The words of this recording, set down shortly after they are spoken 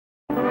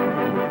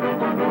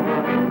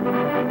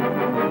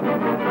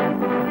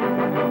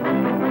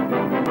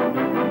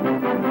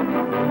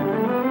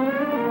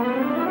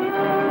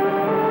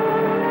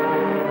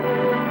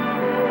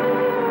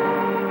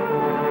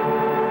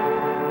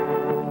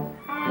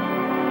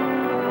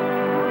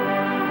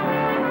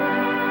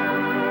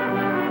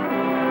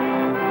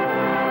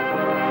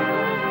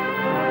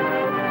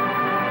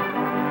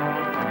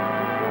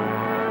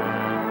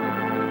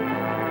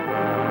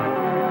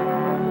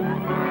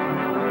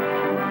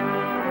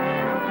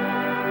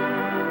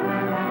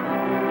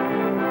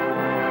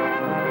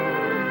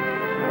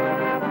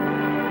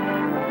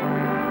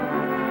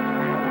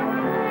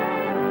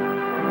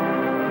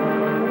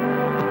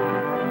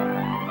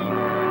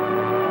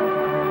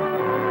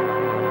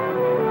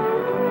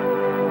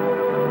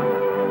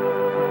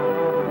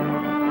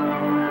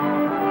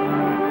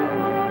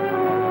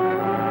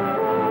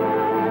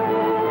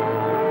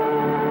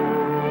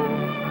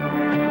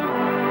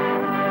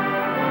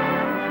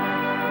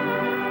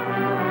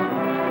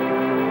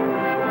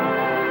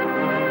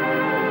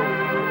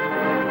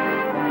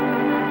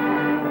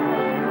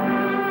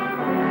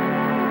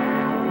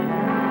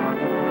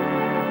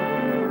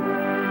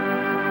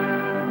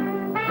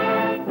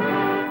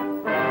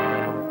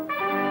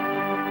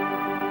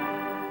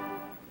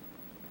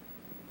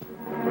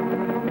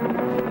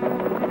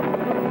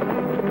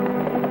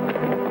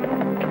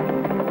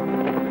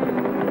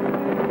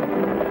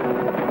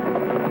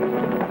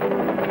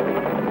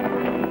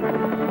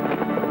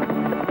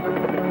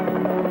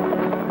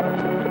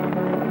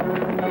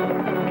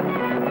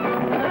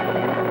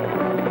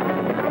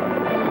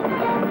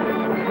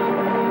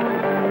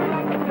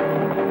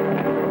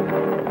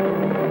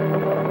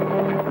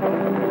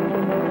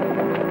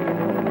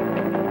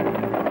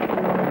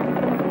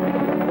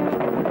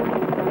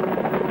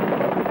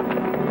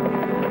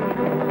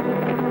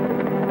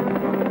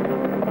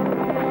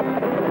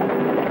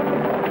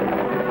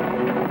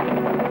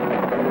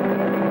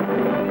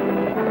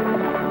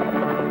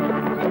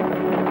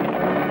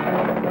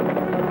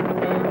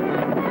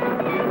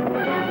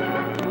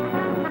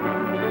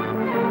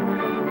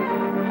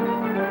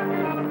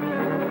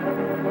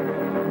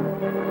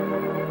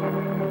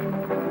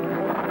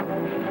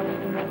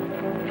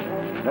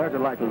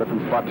like a living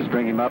spot to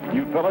string him up.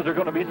 You fellas are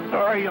going to be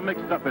sorry you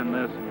mixed up in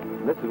this.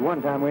 This is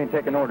one time we ain't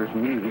taking orders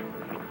from you.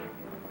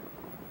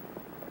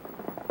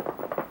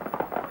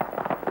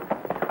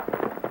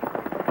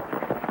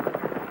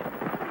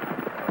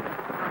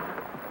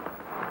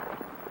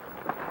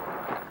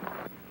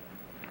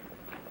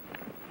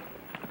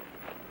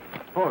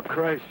 Oh,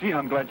 Christ, gee,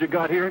 I'm glad you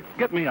got here.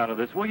 Get me out of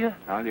this, will you?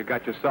 Well, you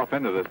got yourself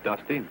into this,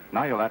 Dusty.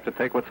 Now you'll have to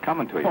take what's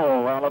coming to you.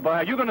 Oh, Alibi,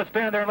 are you going to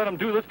stand there and let him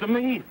do this to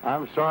me?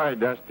 I'm sorry,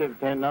 Dusty. It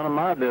ain't none of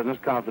my business,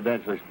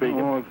 confidentially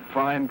speaking. Oh, a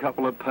fine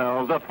couple of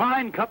pals. A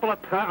fine couple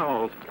of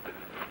pals.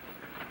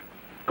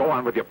 Go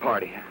on with your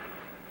party.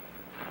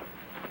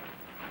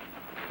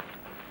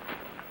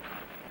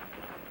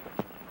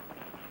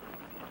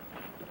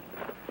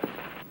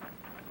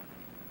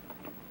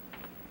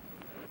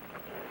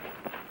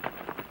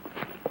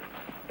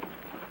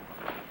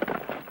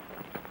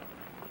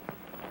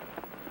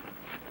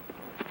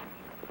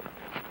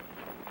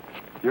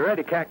 You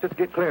ready, Cactus?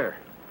 Get clear.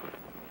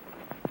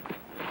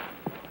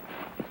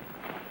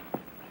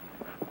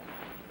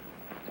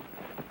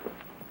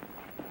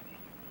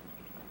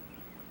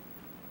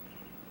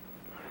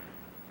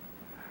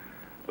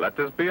 Let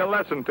this be a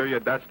lesson to you,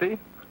 Dusty.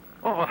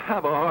 Oh,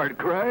 have a heart,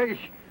 Crash.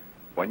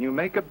 When you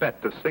make a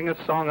bet to sing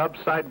a song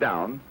upside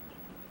down,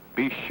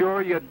 be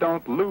sure you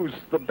don't lose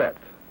the bet.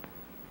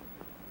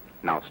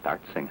 Now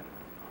start singing.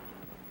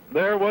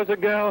 There was a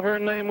gal, her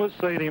name was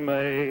Sadie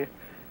Mae.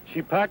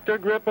 She packed her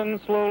grip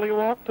and slowly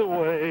walked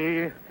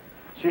away.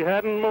 She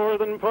hadn't more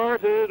than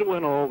parted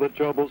when all the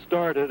trouble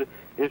started.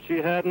 If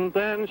she hadn't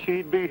then,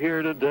 she'd be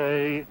here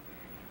today.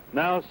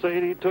 Now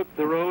Sadie took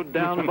the road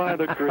down by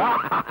the creek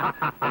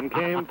and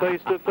came face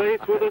to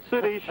face with a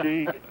city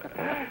chic.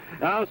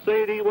 Now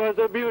Sadie was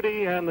a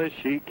beauty and the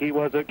chic, he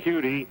was a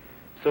cutie.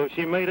 So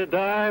she made a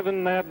dive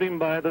and nabbed him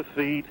by the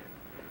feet.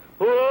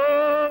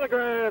 Oh, the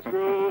grass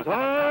grows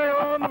high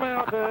on the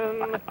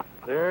mountain.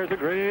 There's a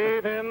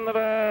grave in the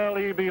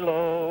valley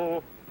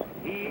below.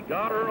 He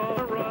got her on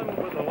a run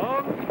with a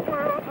long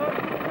squirrel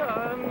hunting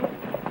gun.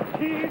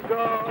 She's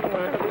gone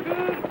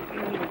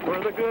where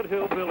the good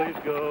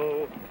hillbillies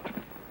go.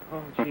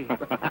 Oh, gee.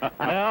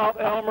 Now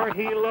Elmer,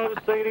 he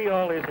loved Sadie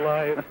all his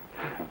life.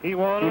 He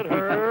wanted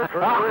her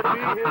for her to be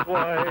his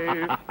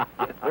wife.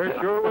 There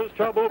sure was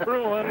trouble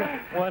brewing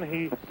when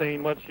he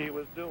seen what she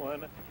was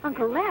doing.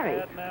 Uncle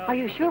Larry, are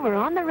you sure we're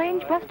on the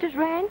Range Busters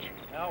Ranch?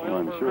 Well,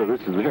 I'm sure this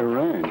is their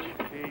ranch.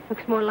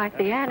 Looks more like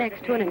the annex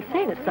to an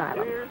insane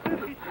asylum.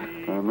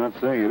 I'm not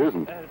saying it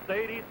isn't.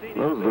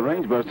 Those are the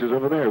Range Busters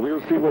over there.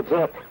 We'll see what's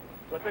up.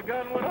 But the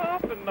gun went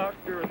off and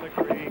knocked her in the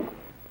creek.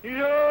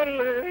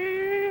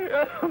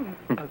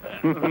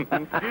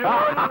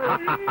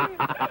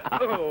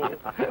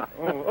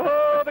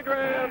 Oh, the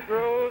grass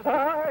grows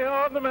high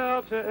on the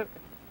mountain.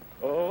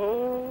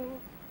 Oh.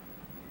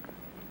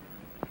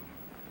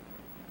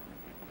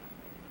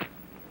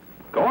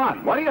 Go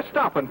on. What are you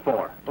stopping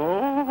for?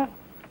 Oh.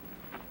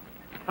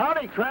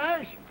 Howdy,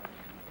 Crash.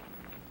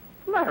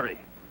 Larry,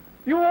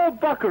 you old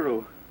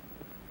buckaroo.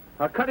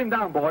 Cut him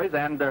down, boys,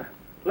 and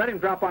let him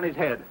drop on his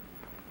head.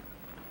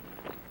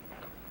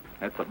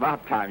 It's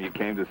about time you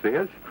came to see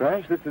us.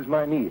 Crash, this is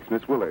my niece,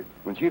 Miss Willard.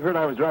 When she heard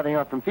I was driving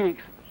out from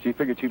Phoenix, she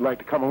figured she'd like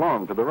to come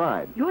along for the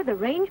ride. You're the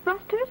Range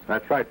Busters?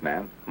 That's right,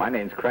 ma'am. My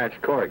name's Crash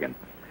Corrigan.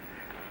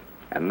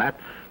 And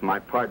that's my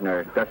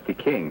partner, Dusty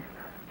King.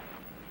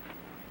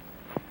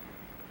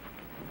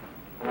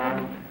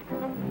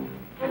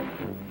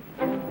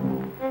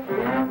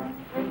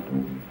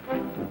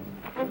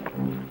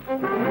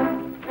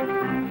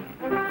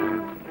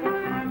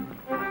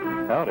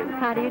 Howdy.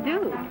 How do you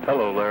do?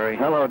 Hello, Larry.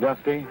 Hello,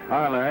 Dusty.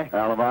 Hi, Larry.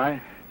 Alibi.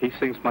 He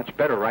sings much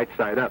better right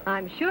side up.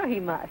 I'm sure he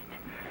must.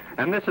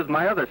 And this is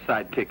my other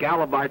sidekick,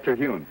 Alibi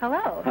Terhune.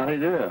 Hello. How do you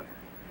do?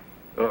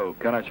 Oh,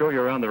 can I show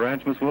you around the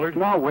ranch, Miss Willard?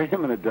 Now, wait a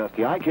minute,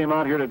 Dusty. I came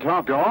out here to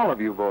talk to all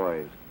of you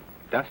boys.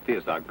 Dusty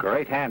is a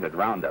great hand at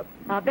roundup.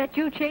 I'll bet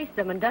you chase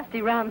them and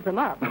Dusty rounds them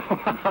up.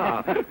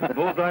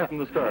 Bullseye from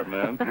the start,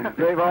 man.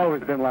 They've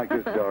always been like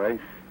this, Dorrie.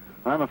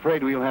 I'm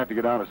afraid we'll have to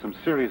get on to some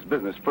serious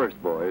business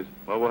first, boys.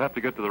 Well, we'll have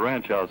to get to the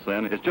ranch house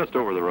then. It's just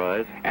over the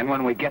rise. And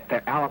when we get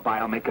there, Alibi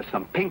will make us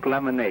some pink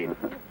lemonade.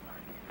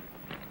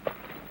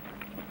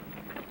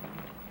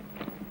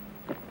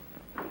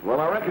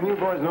 Well, I reckon you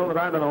boys know that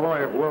I've been a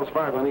lawyer for Wells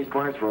Fargo in these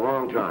parts for a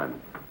long time.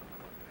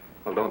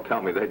 Well, don't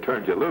tell me they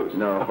turned you loose.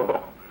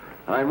 No.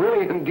 I'm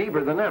really in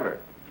deeper than ever.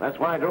 That's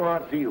why I drove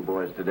out to see you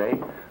boys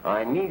today.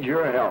 I need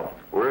your help.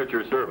 We're at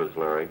your service,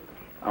 Larry.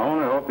 I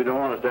only hope you don't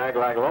want us to act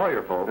like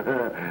lawyer folk.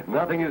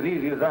 Nothing as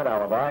easy as that,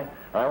 Alibi.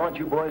 I want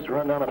you boys to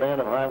run down a band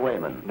of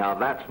highwaymen. Now,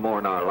 that's more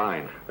in our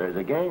line. There's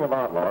a gang of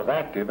outlaws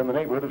active in the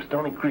neighborhood of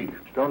Stony Creek.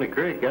 Stony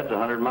Creek, that's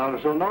 100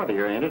 miles or so north of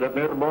here, ain't it? Up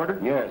near the border?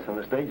 Yes, and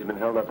the stage has been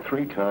held up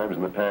 3 times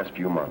in the past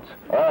few months.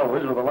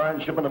 Always with a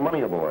large shipment of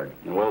money aboard.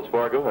 And Wells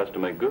Fargo has to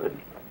make good.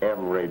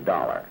 Every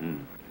dollar.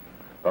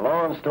 The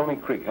law on Stony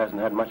Creek hasn't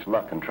had much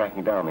luck in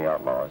tracking down the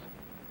outlaws.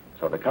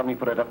 So the company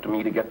put it up to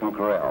me to get them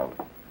corralled.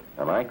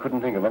 And I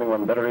couldn't think of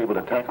anyone better able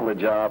to tackle the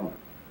job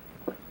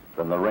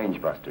than the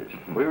Range Busters.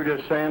 We were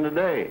just saying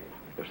today,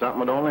 if something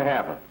would only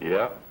happen.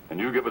 Yeah. And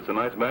you give us a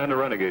nice band of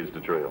renegades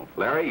to trail.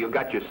 Larry, you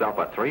got yourself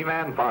a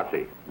three-man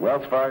posse.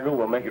 Wells Fargo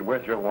will make it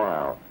worth your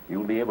while.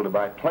 You'll be able to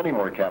buy plenty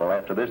more cattle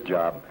after this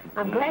job.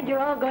 I'm glad you're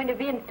all going to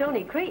be in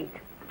Stony Creek.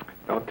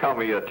 Don't tell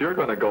me yet you're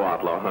going to go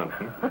outlaw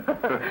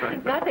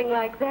hunting. Nothing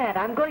like that.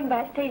 I'm going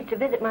by stage to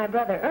visit my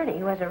brother Ernie,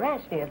 who has a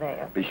ranch near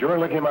there. Be sure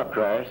and look him up,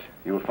 Crash.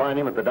 You'll find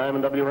him at the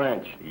Diamond W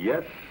Ranch.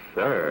 Yes,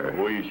 sir.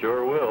 We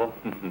sure will.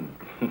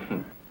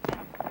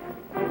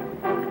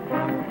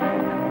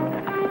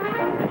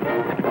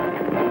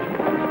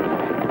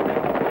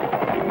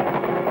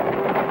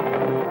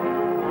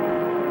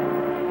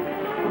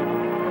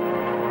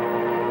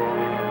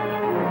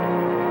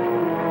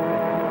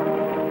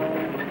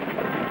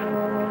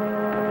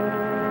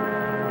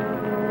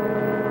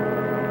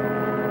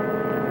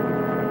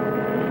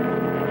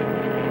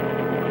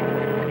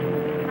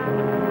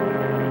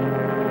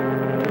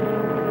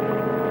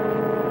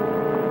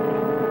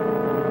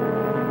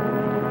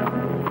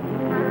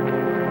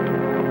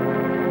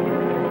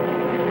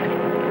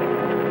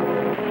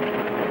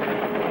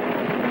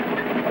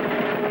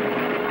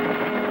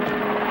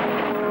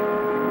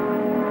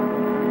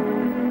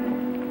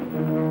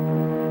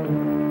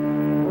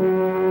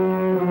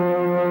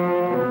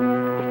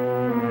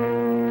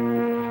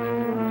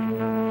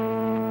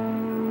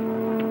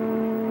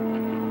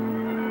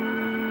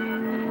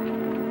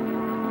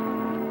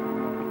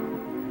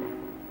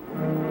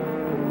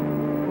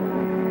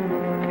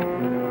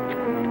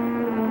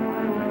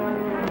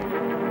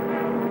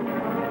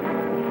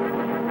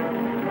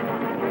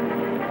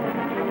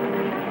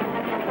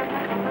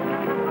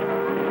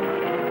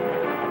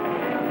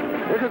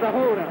 This is a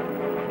holdup.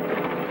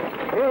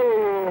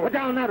 Oh, put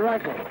down that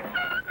rifle.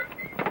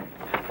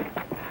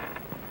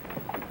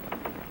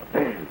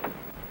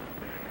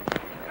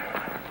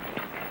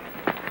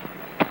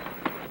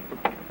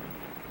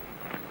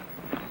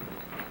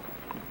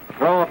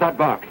 Throw off that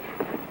box.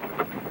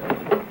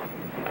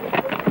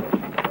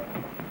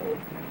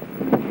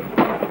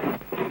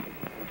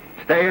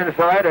 Stay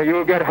inside or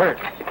you'll get hurt.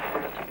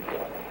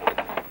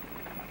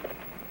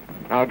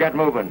 Now get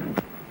moving.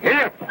 Hit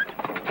it!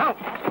 Help!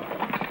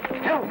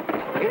 Help!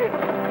 Hit it!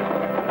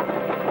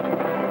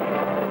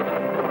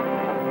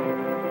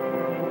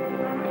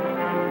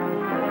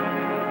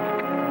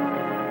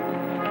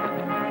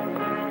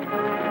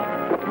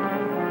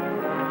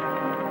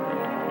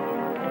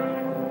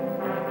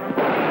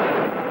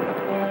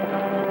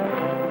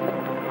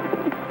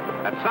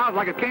 That sounds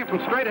like it came from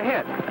straight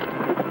ahead.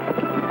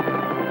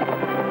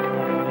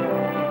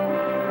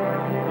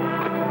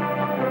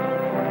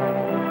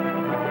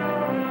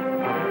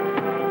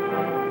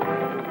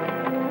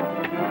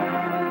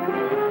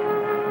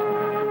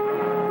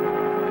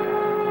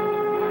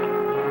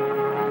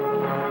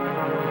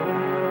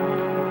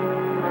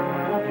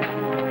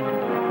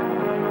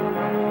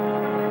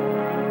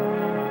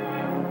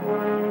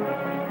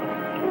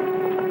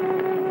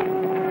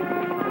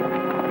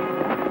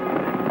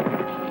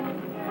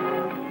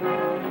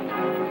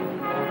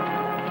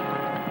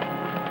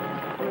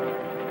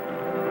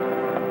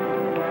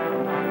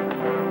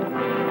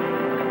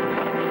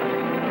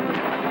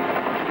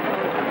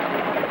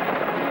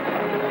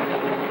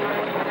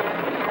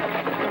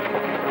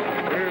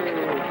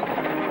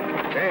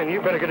 You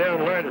better get down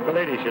and learn that the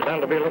lady. She's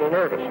bound to be a little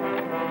nervous.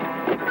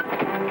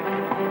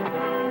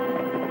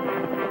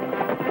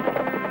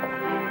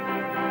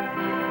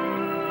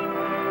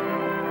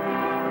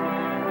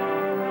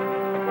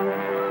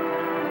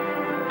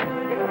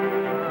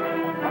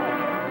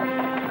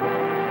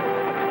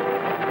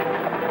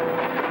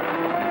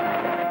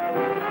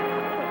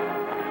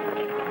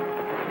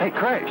 Hey,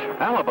 Crash,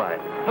 Alibi,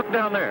 look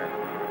down there.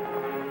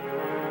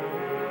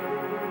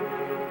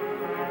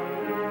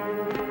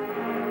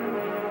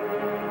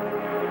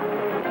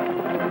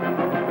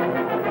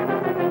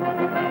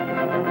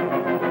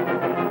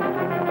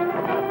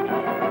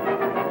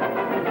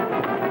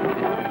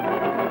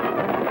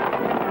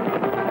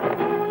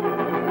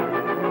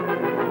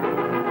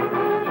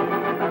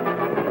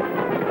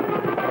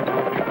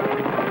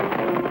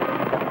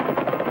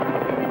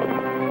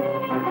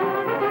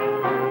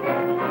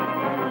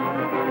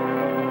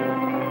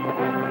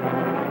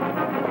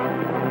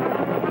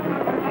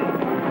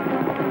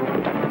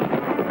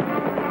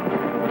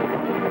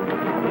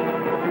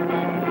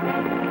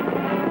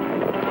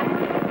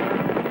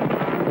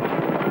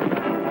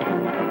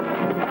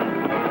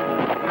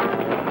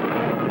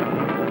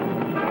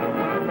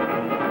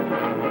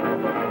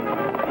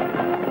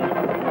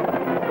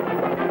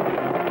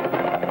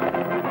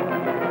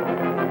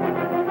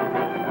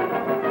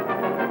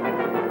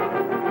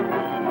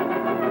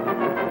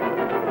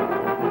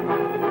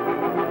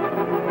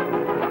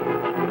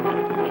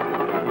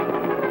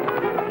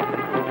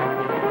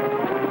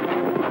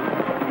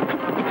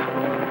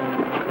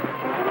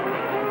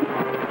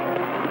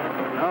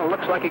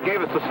 Like he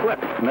gave us a slip.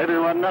 Maybe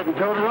there wasn't nothing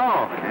to it at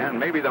all. And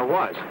maybe there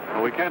was.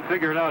 Well, we can't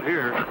figure it out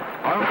here.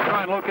 Why don't we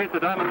try and locate the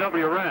Diamond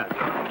W Ranch?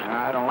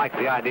 I don't like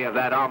the idea of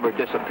that hombre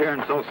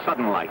disappearing so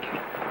sudden-like.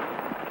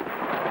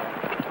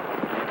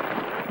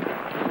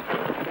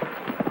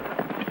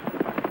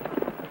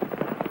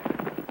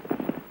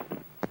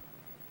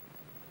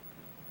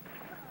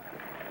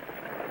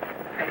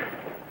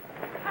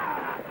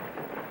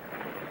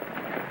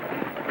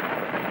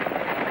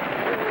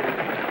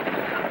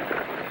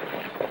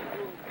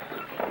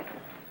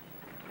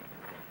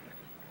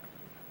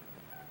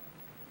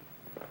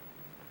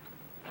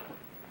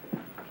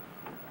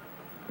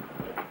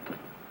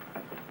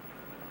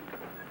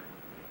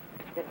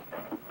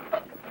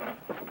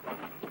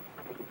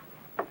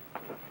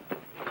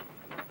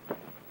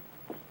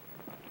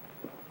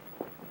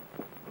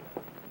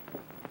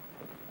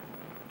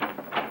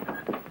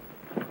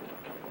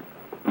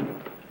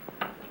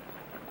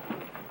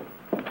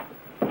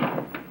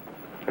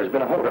 There's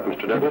been a holdup,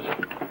 Mr. Douglas.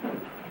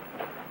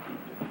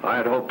 I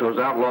had hoped those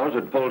outlaws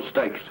had pulled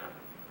stakes.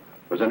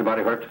 Was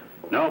anybody hurt?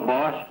 No,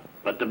 boss,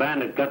 but the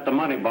bandit got the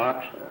money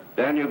box.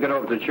 Dan, you get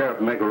over to the sheriff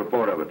and make a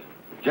report of it.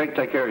 Jake,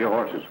 take care of your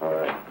horses. All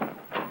right.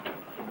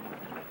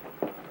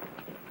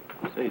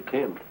 Say,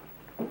 Tim,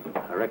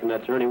 I reckon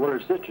that's Ernie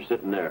Willard's sister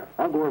sitting there.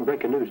 I'll go and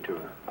break the news to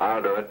her.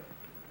 I'll do it.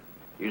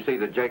 You see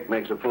that Jake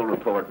makes a full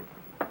report.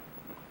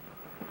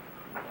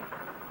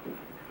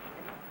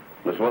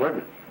 Miss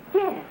Willard?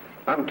 Yes.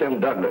 I'm Tim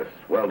Douglas,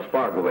 Wells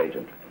Fargo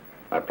agent.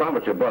 I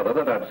promised your brother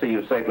that I'd see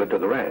you safely to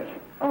the ranch.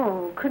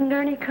 Oh, couldn't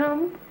Ernie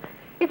come?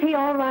 Is he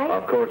all right?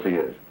 Of course he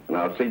is. And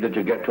I'll see that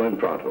you get to him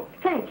pronto.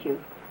 Thank you.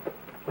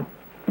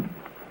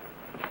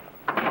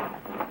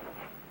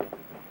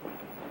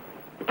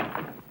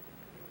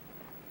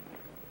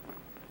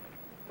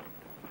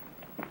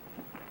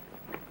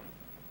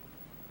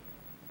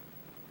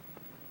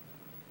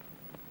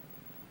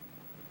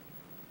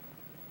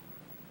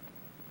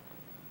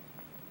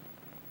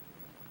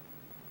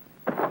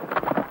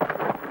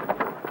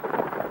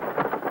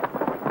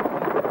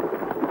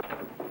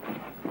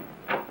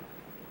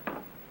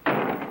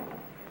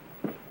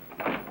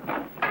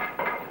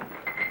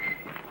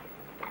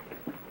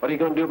 What are you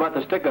going to do about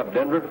the stick-up,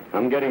 Denver?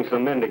 I'm getting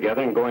some men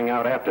together and going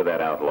out after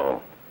that outlaw.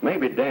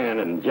 Maybe Dan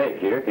and Jake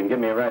here can give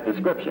me a right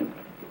description.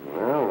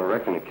 Well, I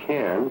reckon it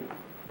can.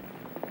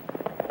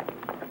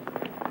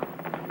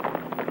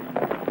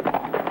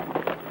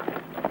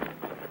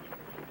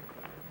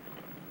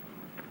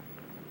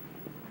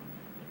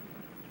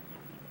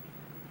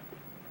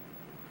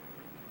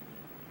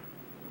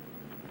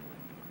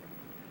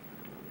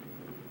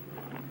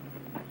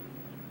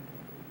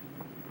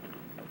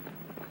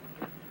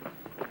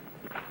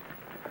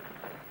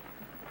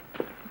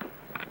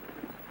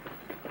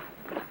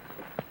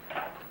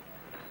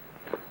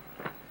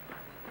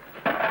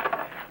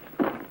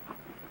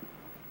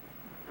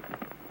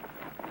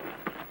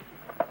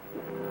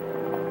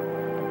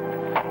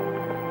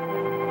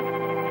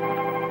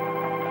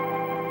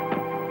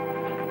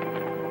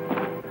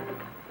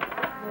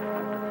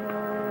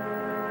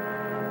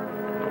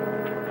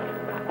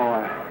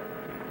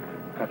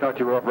 I thought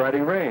you were up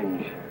riding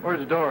range.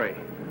 Where's Dorrie?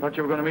 Thought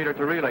you were going to meet her at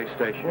the relay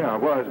station. Yeah, I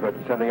was, but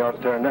something else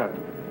turned up.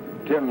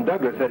 Tim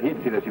Douglas said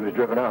he'd see that she was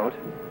driven out.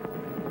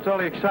 What's all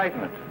the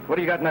excitement? What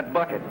do you got in that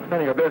bucket? None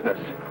of your business.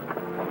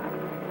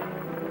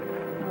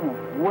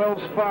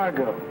 Wells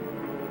Fargo.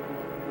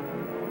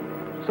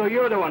 So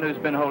you're the one who's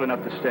been holding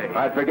up the stake.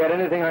 I'd forget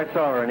anything I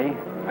saw, Ernie.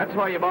 That's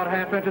why you bought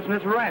half interest in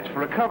this ranch,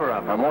 for a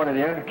cover-up. I'm warning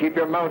you, keep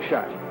your mouth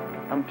shut.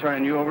 I'm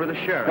turning you over to the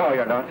sheriff. No,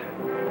 you're not.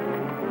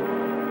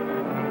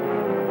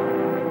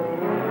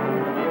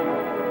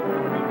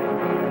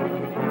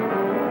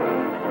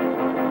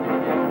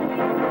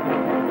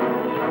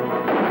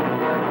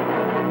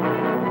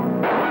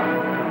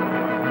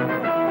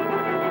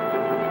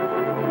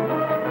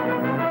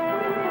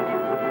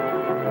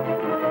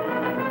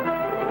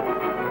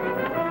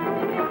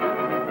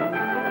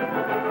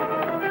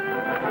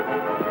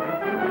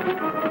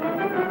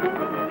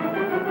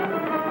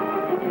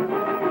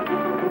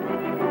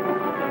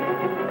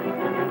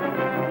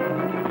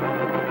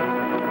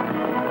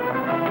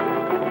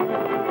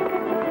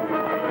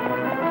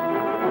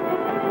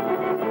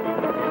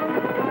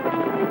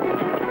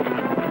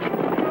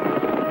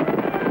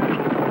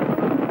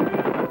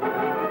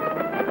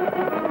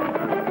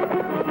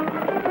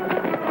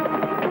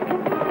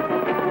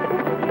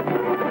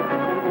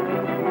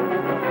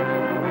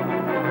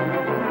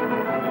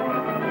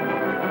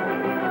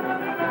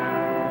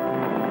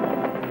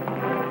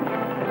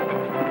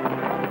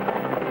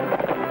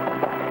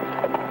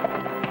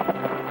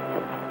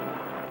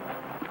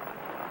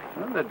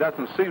 There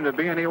doesn't seem to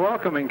be any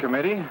welcoming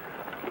committee.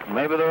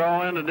 Maybe they're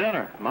all into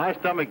dinner. My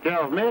stomach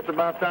tells me it's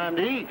about time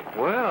to eat.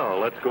 Well,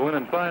 let's go in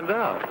and find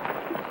out.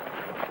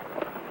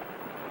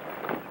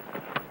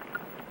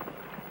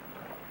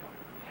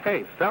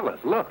 Hey, fellas,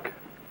 look.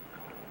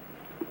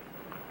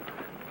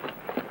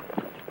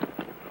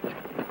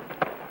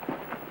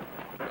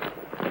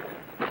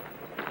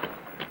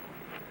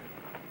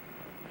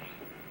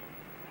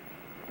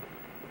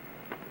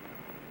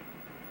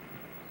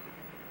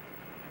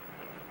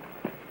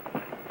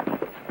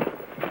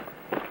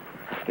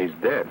 He's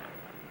dead.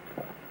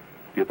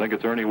 You think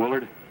it's Ernie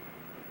Willard?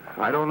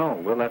 I don't know.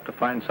 We'll have to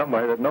find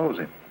somebody that knows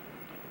him.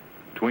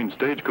 Between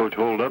stagecoach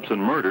holdups and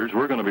murders,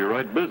 we're going to be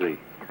right busy.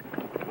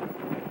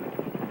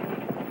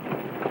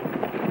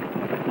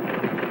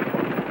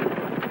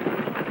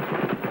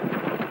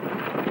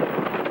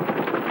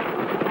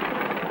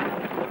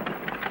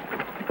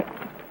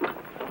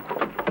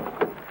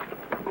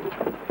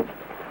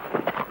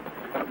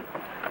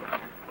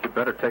 You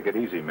better take it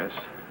easy, miss.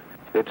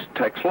 It's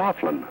Tex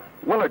Laughlin,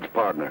 Willard's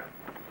partner.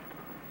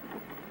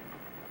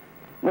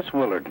 Miss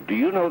Willard, do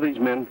you know these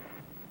men?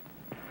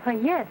 Why,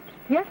 yes.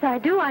 Yes, I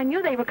do. I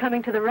knew they were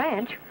coming to the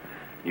ranch.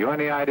 You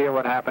any idea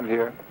what happened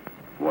here?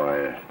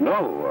 Why,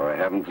 no, I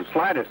haven't the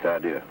slightest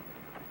idea.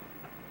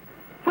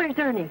 Where's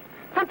Ernie?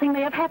 Something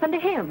may have happened to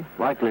him.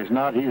 Likely as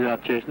not, he's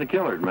out chasing the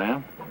killers,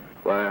 ma'am.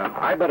 Well,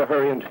 I better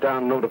hurry into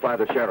town and notify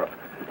the sheriff.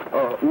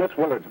 Miss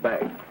Willard's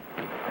bag.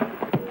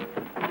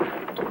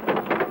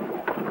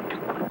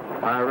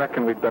 I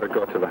reckon we'd better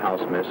go to the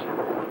house, miss.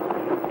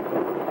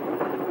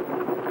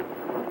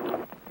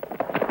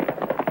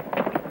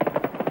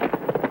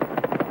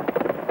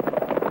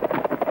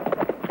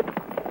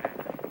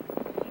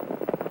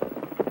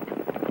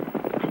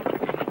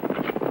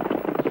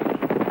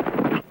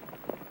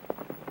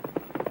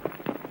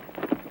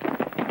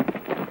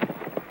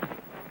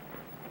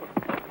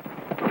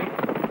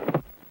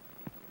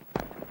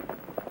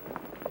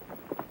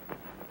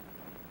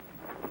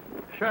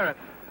 Sheriff,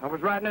 I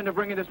was riding in to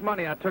bring you this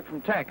money I took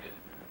from Tex.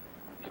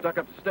 He stuck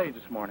up the stage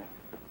this morning.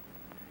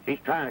 He's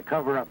trying to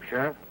cover up,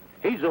 Sheriff.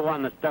 He's the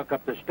one that stuck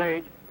up the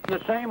stage. The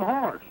same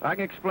horse. I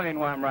can explain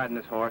why I'm riding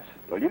this horse.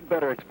 Well, you'd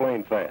better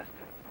explain fast.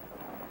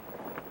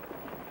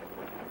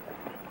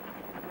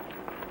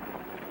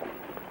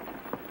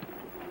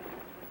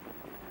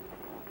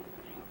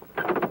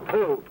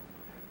 Who?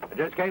 I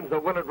just came to the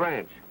Willard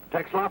Ranch.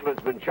 Tex Laughlin's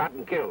been shot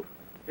and killed.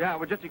 Yeah,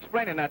 we're just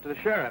explaining that to the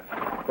sheriff.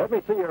 Let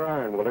me see your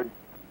iron, Willard.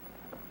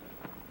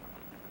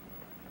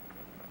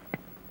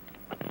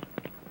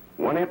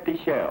 One empty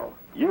shell.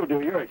 You'll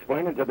do your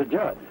explaining to the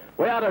judge.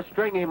 We ought to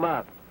string him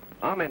up.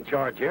 I'm in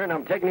charge here, and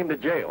I'm taking him to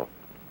jail.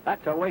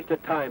 That's a waste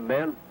of time,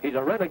 men. He's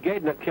a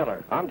renegade and a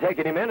killer. I'm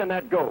taking him in, and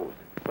that goes.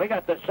 We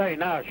got the say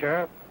now,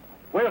 Sheriff.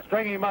 We'll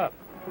string him up.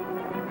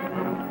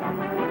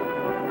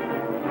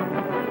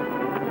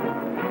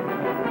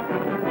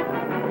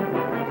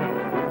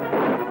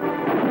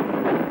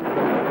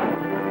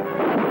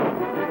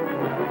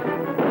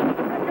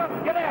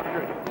 Get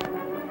after it.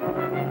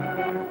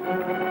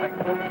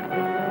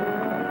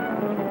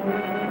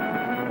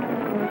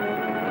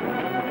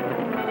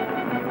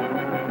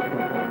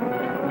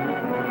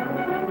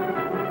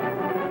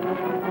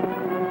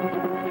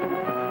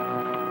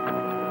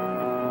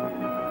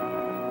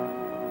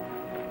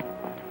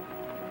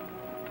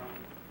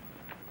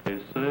 They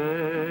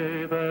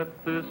say that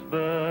this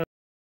bad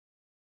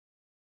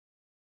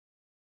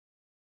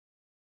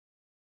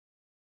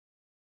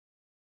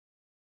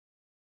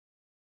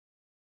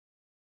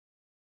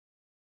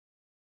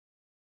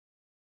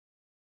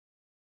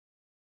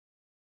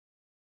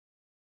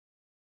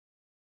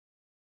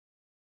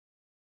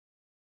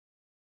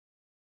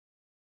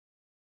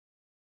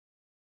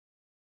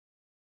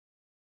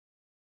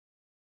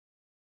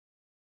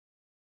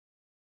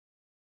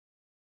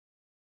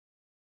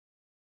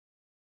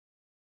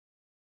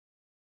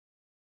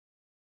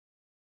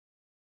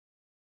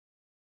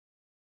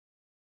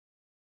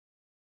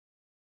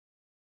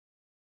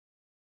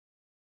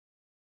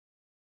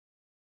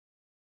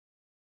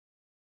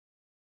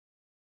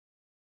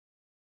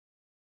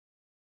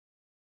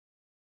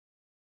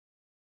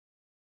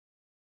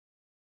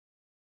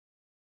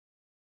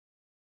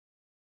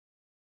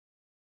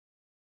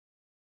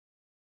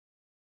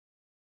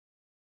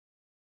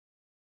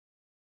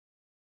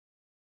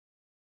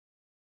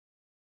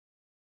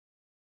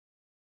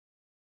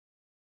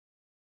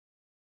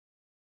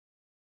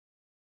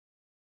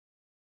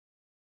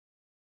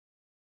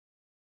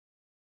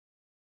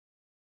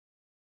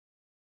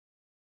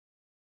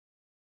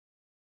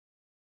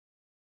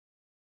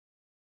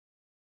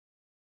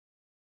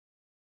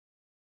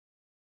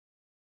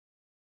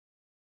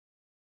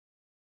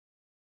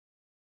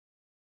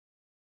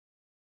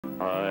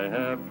I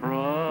have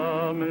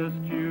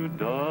promised you,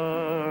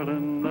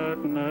 darling,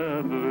 that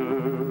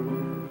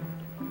never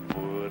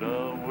would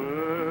a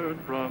word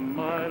from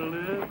my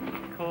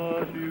lips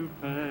cause you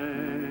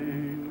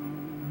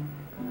pain.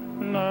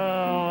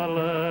 Now,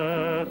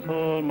 alas,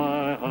 all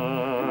my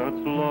heart's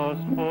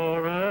lost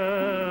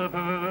forever.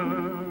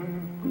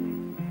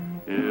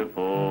 If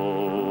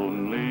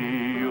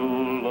only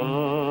you'll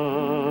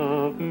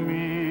love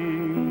me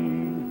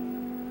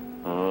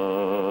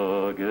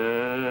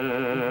again.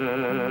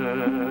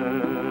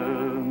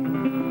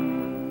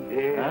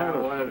 Yeah, that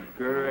was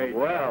great.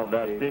 Well,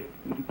 Dusty.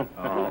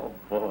 Oh,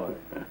 boy.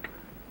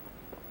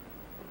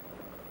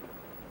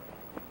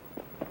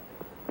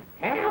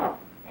 Help!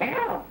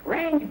 Help!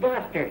 Range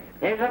busters!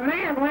 There's a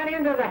man went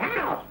into the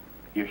house.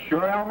 You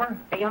sure, Elmer?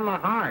 In the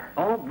heart.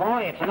 Oh,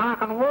 boy, it's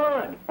knocking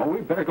wood. Oh,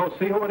 we better go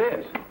see who it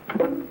is.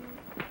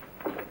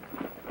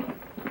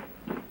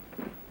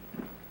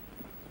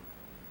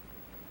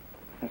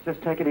 Let's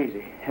just take it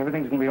easy.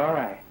 Everything's gonna be all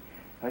right.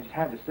 I just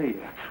had to see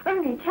you.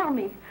 Ernie, tell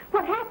me,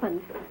 what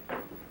happened?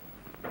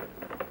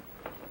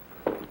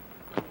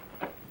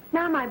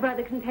 Now my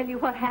brother can tell you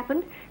what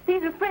happened.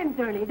 These are friends,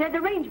 Ernie. They're the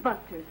range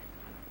busters.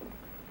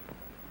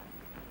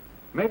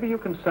 Maybe you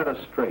can set us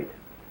straight.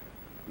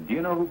 Do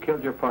you know who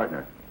killed your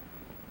partner?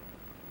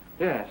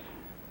 Yes,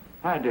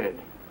 I did.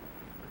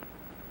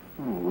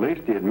 Well, at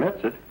least he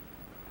admits it.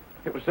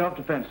 It was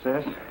self-defense,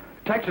 sis.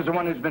 Tex is the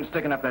one who's been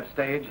sticking up that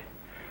stage.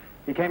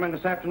 He came in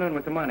this afternoon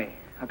with the money.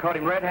 I caught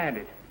him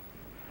red-handed.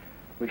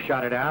 We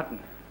shot it out, and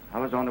I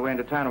was on the way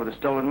into town with the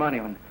stolen money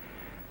when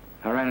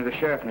I ran into the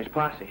sheriff and his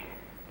posse.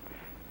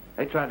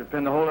 They tried to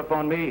pin the whole up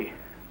on me.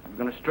 They were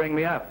going to string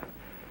me up.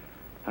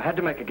 I had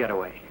to make a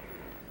getaway.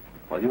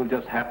 Well, you'll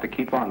just have to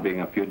keep on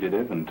being a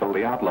fugitive until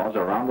the outlaws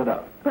are rounded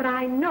up. But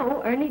I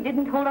know Ernie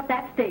didn't hold up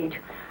that stage.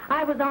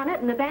 I was on it,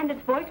 and the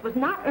bandit's voice was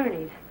not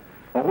Ernie's.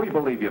 Well, we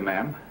believe you,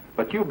 ma'am.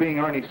 But you being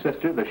Ernie's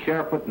sister, the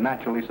sheriff would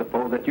naturally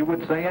suppose that you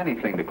would say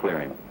anything to clear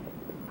him.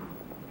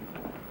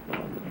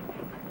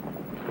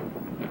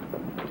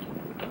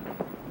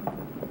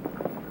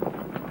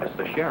 That's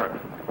the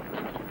sheriff.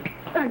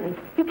 Ernie,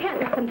 you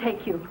can't let them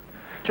take you.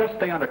 Just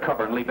stay under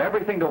cover and leave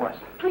everything to us.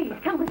 Please,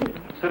 come with me.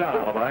 Sit down,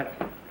 Alibi.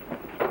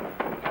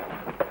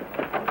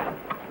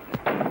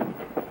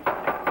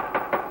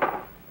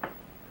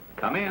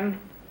 Come in.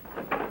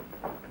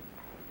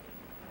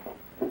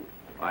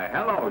 Why,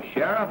 hello,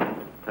 Sheriff.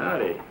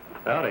 Howdy.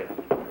 Howdy.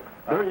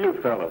 Who are you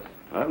fellas?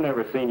 I've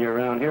never seen you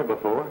around here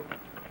before.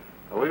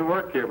 Well, we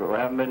work here, but we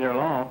haven't been here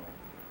long.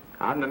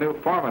 I'm the new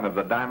foreman of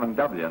the Diamond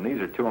W, and these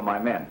are two of my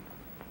men.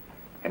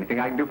 Anything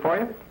I can do for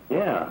you?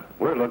 Yeah,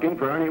 we're looking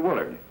for Ernie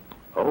Willard.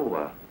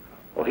 Oh,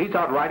 well, he's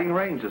out riding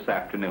range this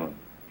afternoon.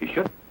 He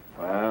should...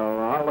 Well,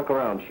 I'll look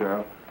around,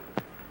 Sheriff.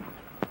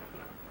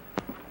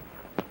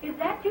 Is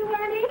that you,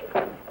 Ernie?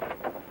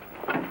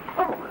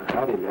 Oh,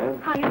 Howdy, man.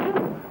 how you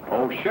doing?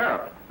 Oh,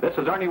 Sheriff, this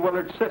is Ernie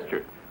Willard's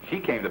sister. She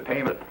came to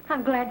pay me.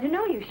 I'm glad to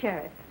know you,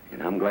 Sheriff.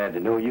 And I'm glad to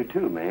know you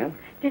too, man.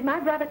 Did my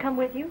brother come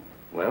with you?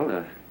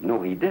 Well,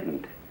 no, he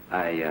didn't.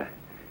 Well,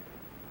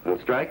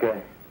 Strike,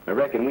 I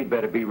reckon we'd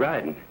better be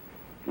riding.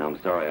 And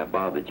I'm sorry I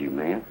bothered you,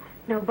 man.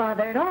 No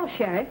bother at all,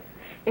 Sheriff.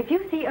 If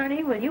you see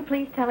Ernie, will you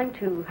please tell him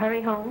to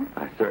hurry home?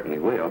 I certainly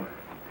will.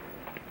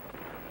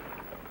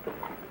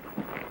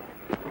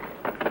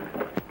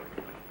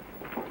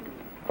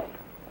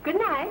 Good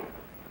night.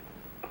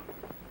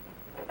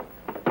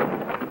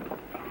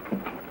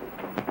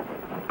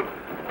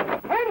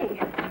 Ernie!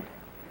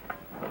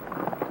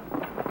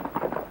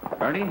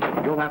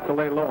 Ernie, you'll have to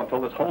lay low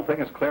until this whole thing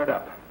is cleared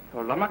up.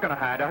 Well, I'm not going to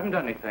hide. I haven't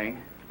done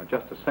anything. Well,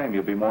 just the same,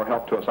 you'll be more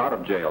help to us out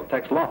of jail.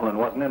 Tex Laughlin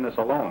wasn't in this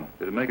alone.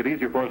 It'd make it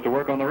easier for us to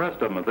work on the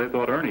rest of them if they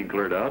thought Ernie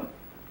cleared out.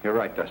 You're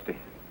right, Dusty.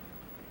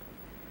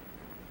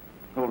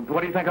 Well,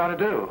 what do you think I ought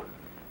to do?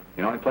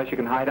 You know any place you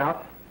can hide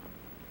out?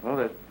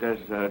 Well,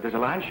 there's a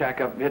line shack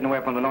up hidden away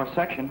up on the north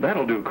section.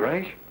 That'll do,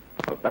 Crash.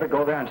 Well, better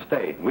go there and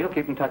stay. We'll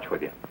keep in touch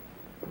with you.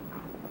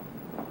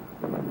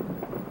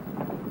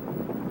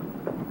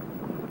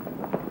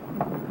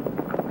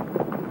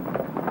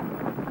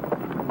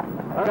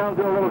 I'll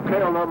do a little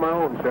tailing on my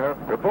own, Sheriff.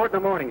 Report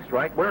in the morning,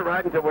 Strike. We're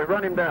riding till we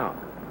run him down.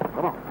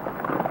 Come on.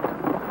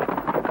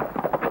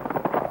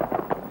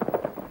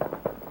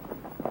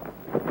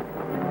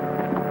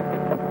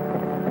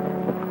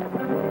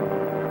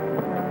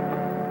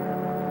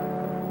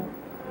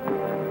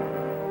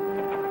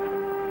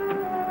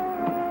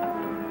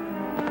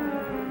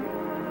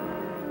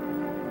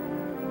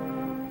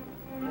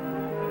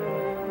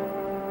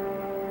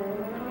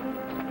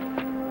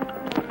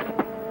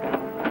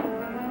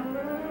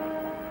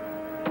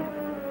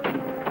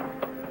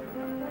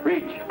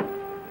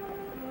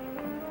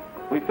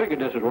 We figured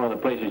this was one of the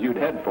places you'd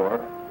head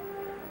for.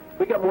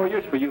 We got more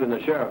use for you than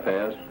the sheriff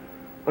has.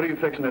 What are you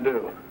fixing to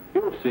do?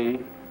 You'll see.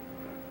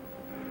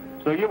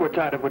 So you were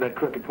tied up with that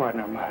crooked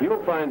partner of mine.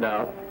 You'll find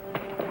out.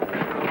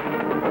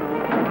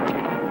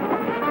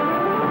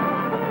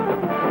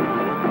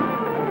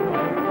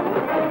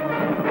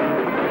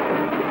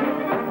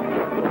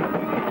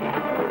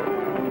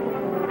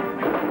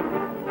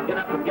 Get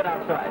up and get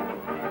outside.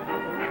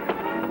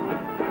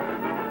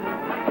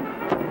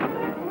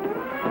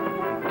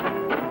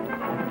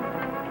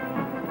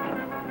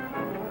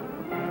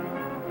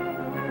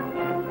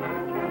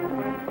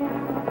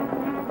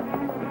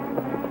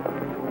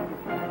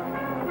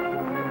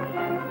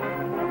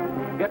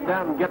 Get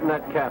down and get in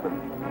that cabin.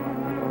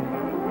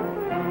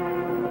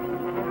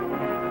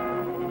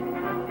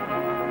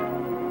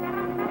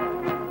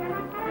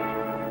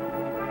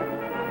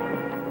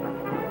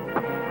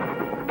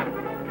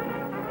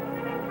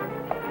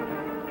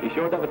 He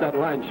showed up at that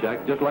line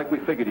shack just like we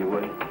figured he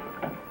would.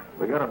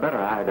 We got a better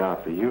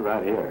hideout for you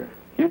right here.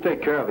 You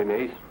take care of him,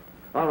 Ace.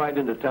 I'll ride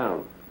into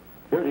town.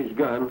 Here's his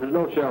gun. There's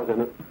no shells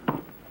in it.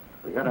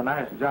 We got a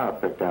nice job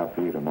picked out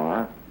for you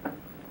tomorrow.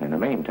 In the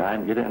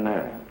meantime, get in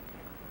there.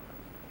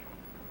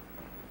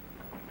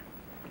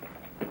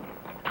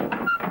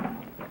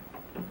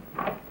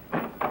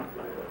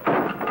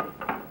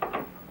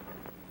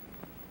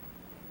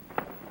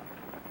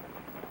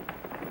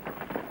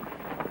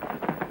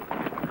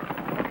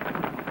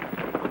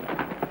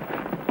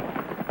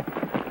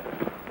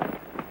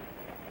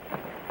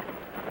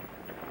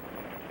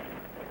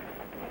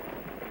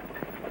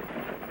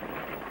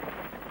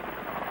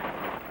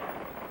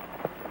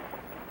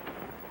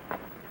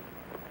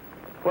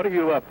 What are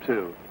you up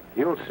to?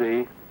 You'll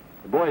see.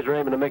 The boys are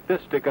aiming to make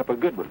this stick up a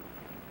good one.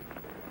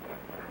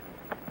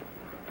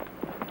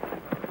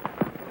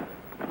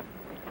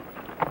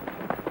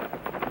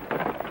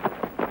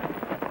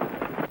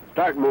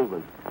 Start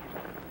moving.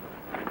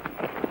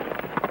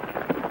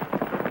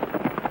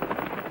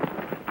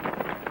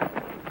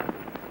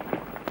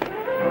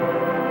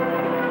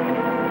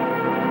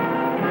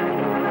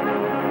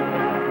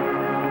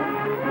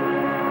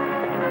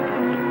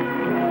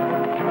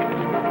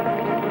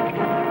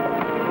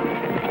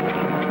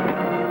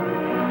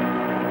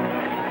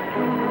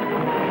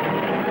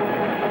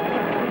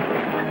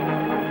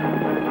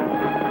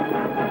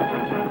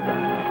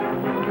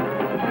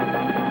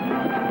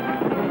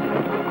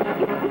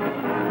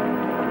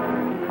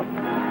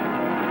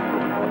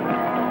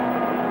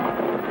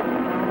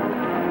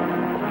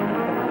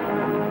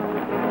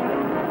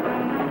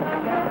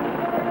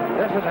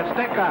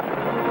 back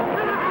up.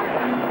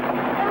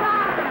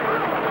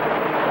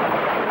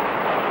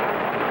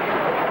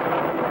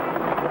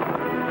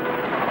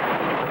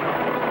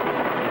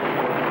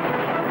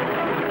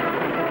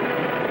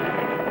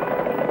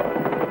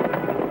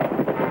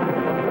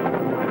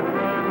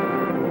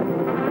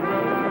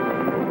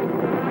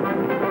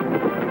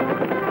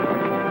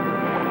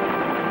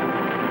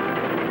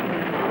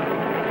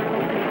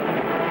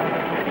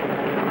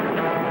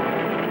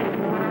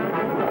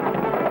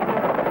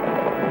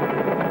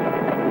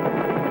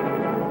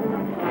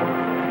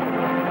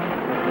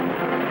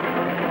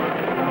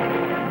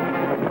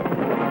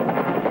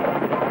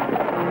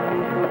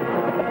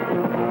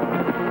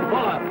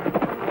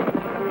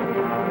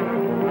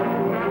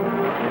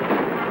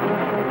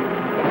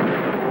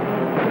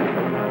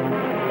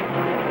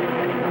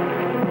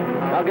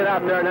 Get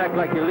out there and act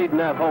like you're leading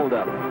that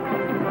hold-up.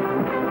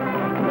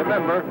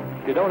 Remember,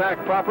 if you don't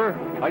act proper,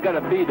 I got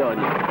a bead on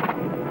you.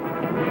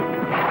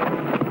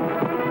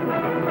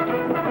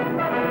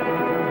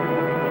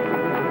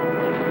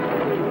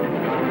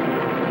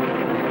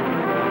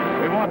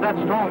 We want that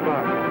strong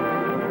box.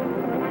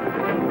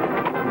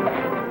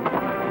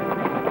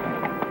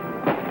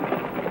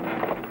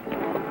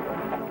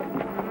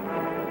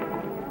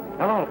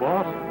 Hello,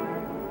 boss.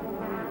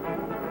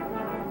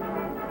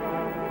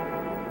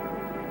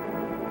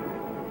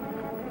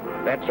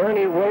 That's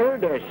Ernie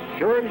Willard, as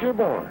sure as you're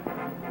born.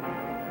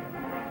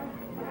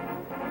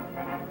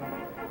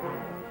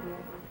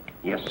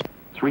 Yes,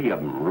 3 of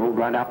them rode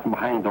right out from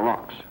behind the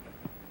rocks,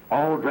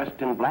 all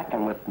dressed in black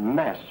and with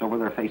masks over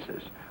their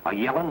faces,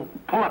 yelling,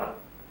 "Pull up!"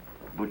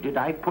 But did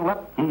I pull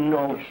up?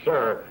 No,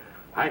 sir.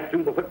 I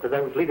threw the whip to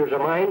those leaders of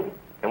mine,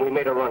 and we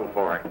made a run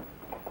for it.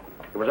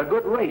 It was a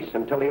good race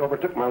until he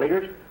overtook my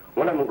leaders.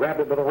 One of them grabbed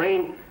it by the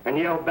rein and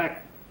yelled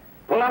back,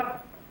 "Pull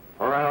up,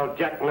 or I'll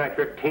jackknife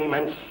your team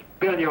and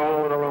spill you all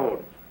over the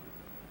road."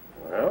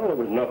 Well, there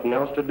was nothing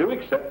else to do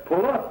except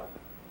pull up.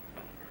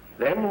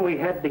 Then we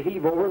had to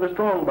heave over the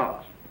strong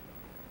box.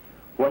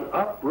 When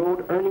up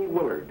rode Ernie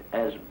Willard,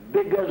 as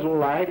big as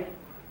life,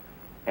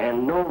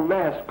 and no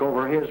mask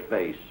over his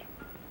face.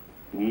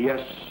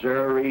 Yes,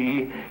 sir,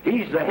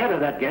 he's the head of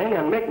that gang,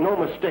 and make no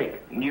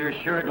mistake. You're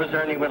sure it was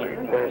Ernie Willard?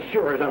 As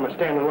sure as I'm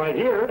standing right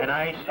here. And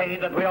I say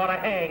that we ought to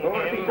hang him.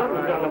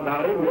 Something done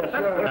about him, yes,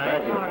 sir. I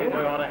say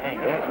we ought to hang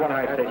him. That's what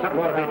I say. Something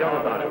ought to be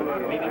done about him.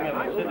 Meeting of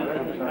the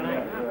citizens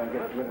tonight.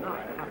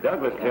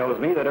 Douglas tells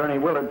me that Ernie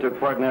Willard took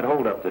part in that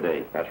holdup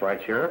today. That's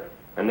right, Sheriff.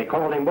 And they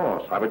called him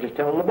boss. I was just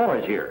telling the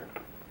boys here.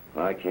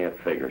 I can't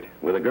figure it.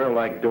 With a girl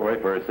like Dorrie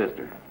for her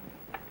sister.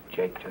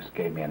 Jake just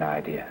gave me an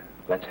idea.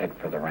 Let's head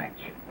for the ranch.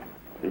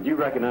 Did you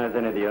recognize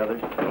any of the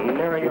others?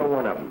 Nary a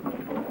one of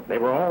them. They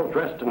were all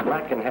dressed in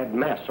black and had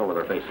masks over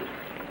their faces.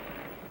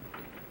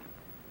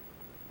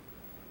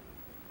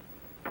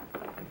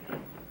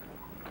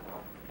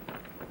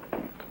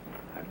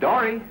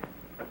 Dorrie!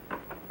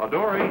 Oh,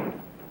 Dorrie!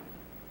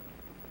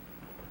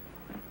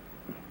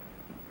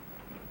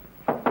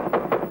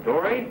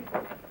 Dorrie?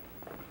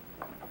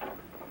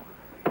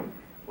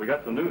 We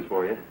got some news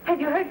for you.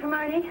 Have you heard from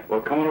Ernie?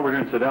 Well, come on over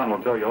here and sit down.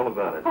 We'll tell you all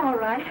about it. All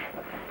right.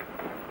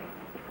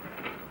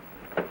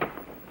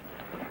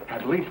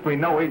 At least we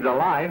know he's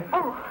alive.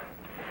 Oh,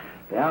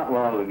 The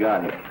outlaws have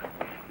got him.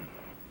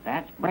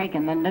 That's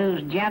breaking the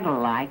news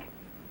gentle-like.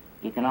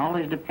 You can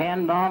always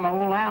depend on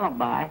old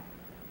Alibi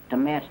to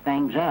mess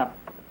things up.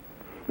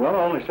 Well,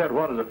 I only said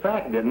what is a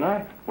fact, didn't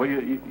I? Well,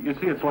 you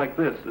see, it's like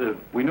this.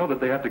 We know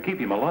that they have to keep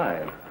him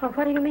alive. well,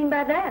 what do you mean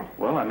by that?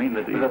 Well, I mean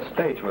that The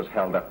stage was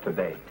held up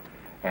today,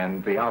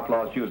 and the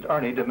outlaws used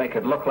Ernie to make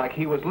it look like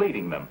he was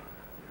leading them.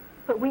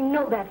 But we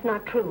know that's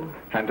not true.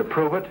 And to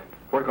prove it,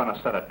 we're going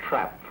to set a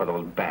trap for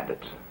those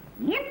bandits.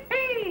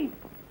 Yippee!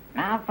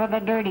 Now for the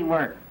dirty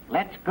work.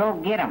 Let's go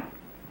get 'em.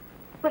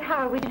 But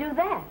how are we to do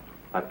that?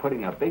 By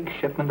putting a big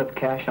shipment of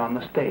cash on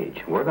the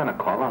stage. We're going to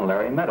call on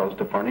Larry Meadows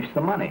to furnish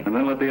the money. And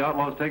then let the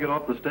outlaws take it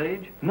off the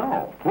stage?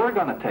 No, we're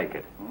going to take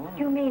it.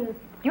 You mean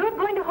you're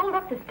going to hold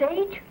up the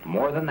stage?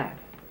 More than that,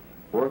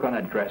 we're going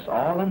to dress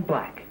all in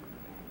black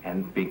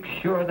and be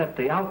sure that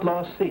the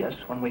outlaws see us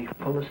when we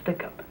pull the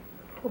stick up.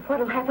 Well,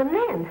 what'll happen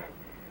then?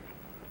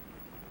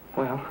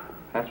 Well,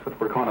 that's what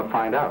we're going to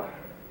find out.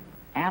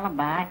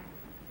 Alibi,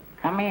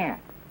 come here.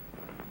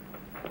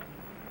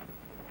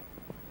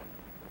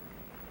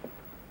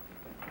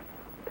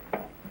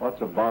 What's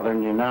a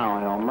bothering you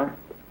now, Elmer?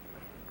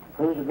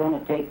 Who's going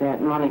to take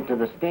that money to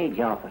the stage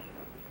office?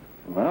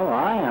 Well,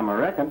 I am, I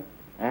reckon.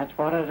 That's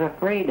what I was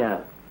afraid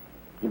of.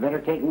 You better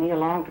take me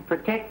along to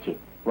protect you.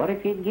 What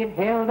if you'd get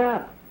held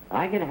up?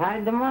 I could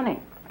hide the money.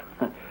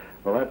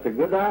 Well, that's a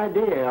good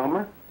idea,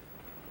 Elmer.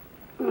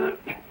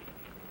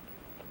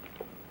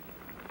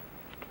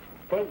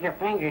 Take your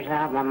fingers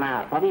out of my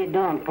mouth. What are you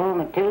doing, pulling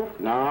a tooth?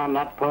 No, I'm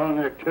not pulling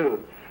their tooth.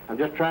 I'm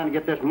just trying to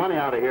get this money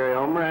out of here,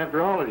 Elmer.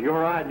 After all, it's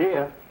your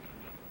idea.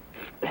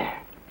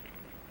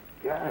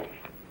 Gosh.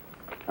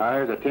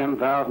 Here's a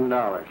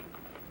 $10,000.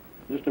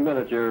 Just a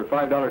minute, you're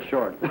 $5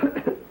 short.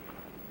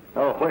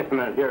 Oh, wait a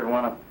minute. Here's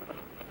one of...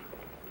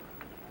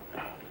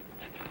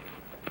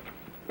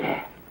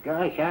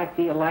 Gosh, I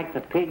feel like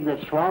the pig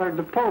that swallowed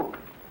the poke.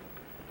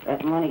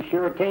 That money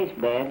sure tastes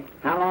bad.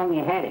 How long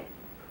you had it?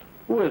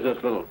 Who is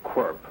this little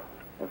quirp?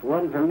 If it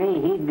wasn't for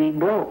me, he'd be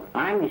broke.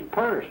 I'm his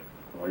purse.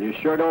 Well, you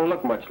sure don't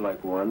look much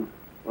like one.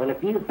 Well,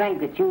 if you think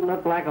that you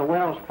look like a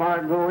Wells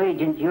Fargo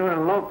agent, you're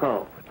a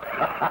loco.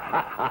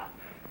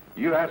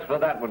 You asked for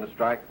that one to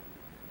strike.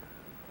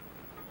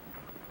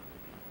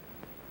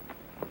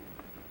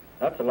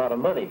 That's a lot of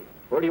money.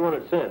 Where do you want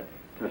it sent?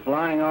 To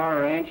Flying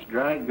R Ranch,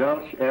 Dry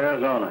Gulch,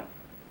 Arizona.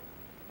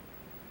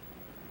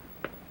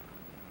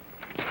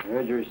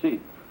 Here's your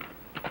receipt.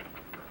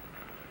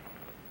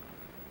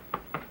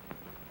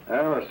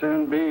 There will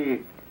soon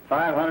be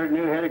 500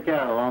 new head of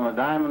cattle on the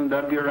Diamond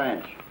W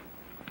Ranch.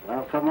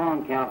 Well, come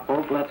on,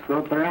 cowpoke. Let's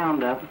go to the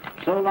roundup.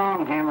 So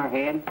long,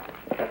 hammerhead.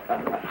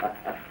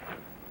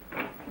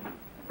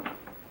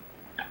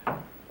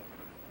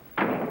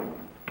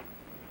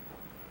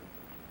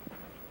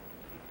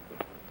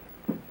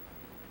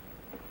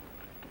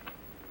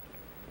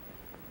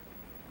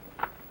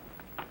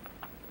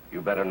 You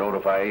better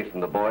notify Ace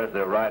and the boys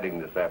they're riding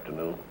this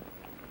afternoon.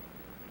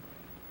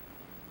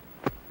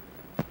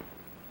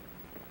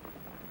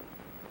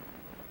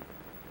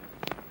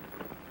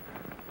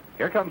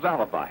 Here comes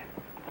Alibi.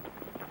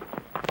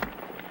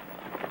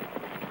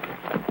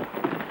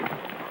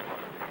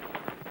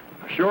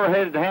 Sure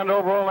hated to hand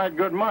over all that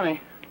good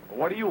money.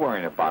 What are you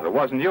worrying about? It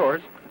wasn't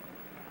yours.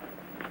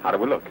 How do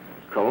we look?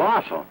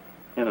 Colossal,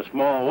 in a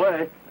small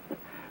way.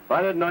 If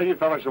I didn't know you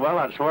fellas so well,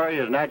 I'd swear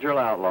you as natural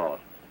outlaws.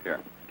 Here,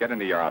 get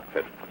into your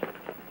outfit.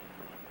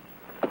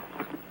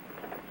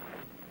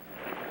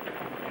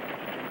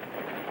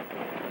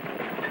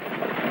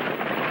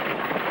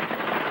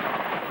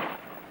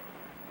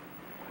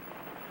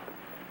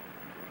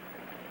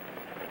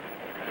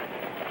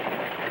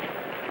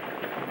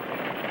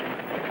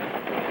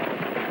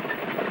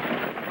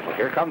 Well,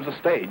 here comes the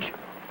stage.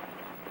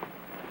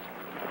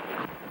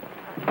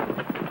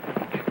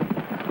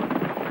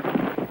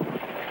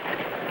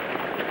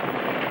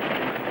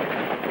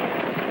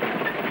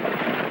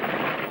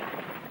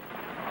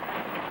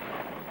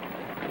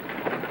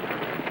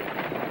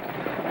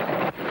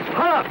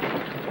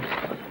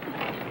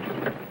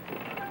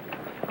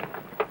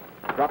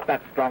 Drop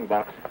that strong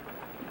box.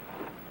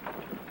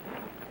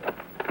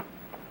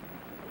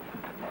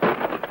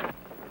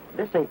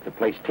 This ain't the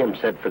place Tim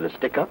said for the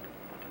stick-up.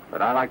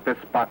 But I like this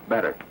spot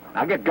better.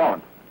 Now get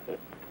going.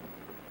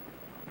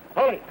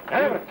 Holy,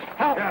 heavens,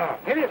 help!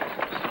 Hit it!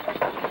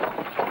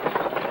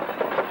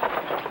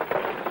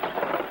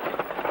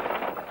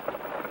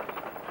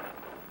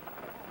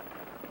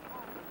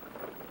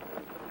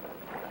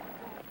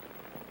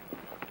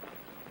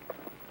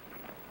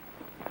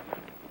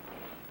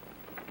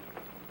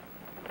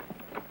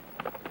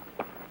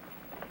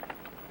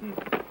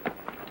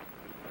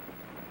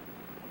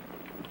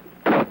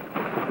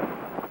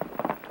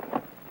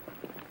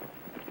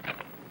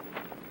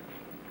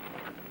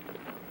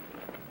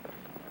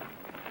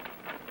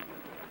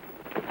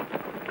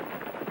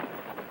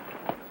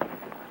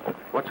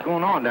 What's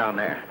going on down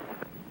there?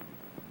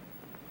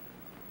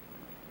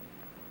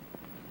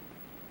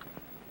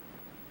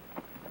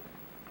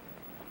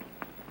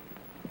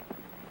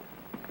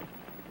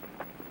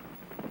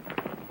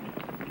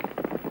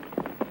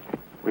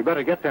 We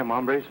better get them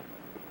hombres.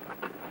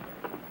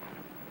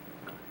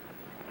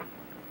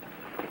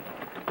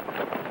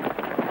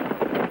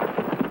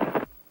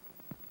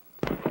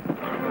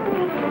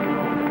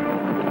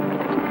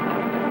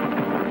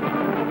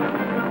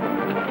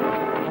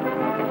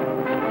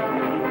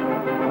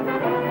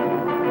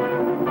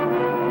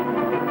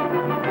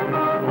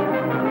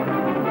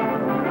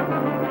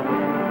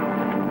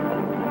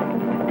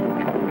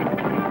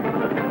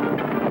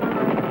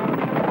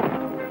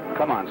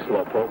 Come on,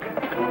 slowpoke.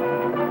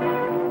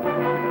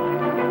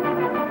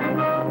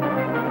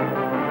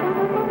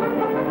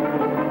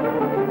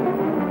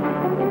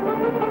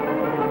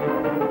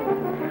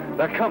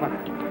 They're coming.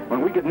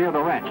 When we get near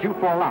the ranch, you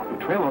fall out and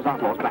trail those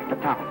outlaws back to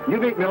town. You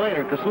meet me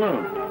later at the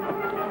saloon.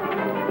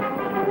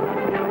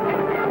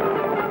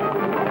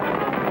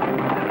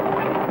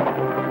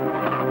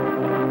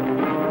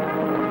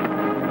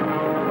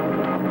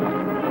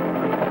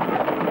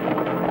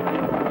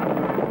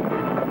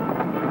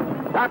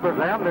 Rappers,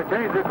 them, they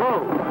changed their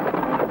clothes.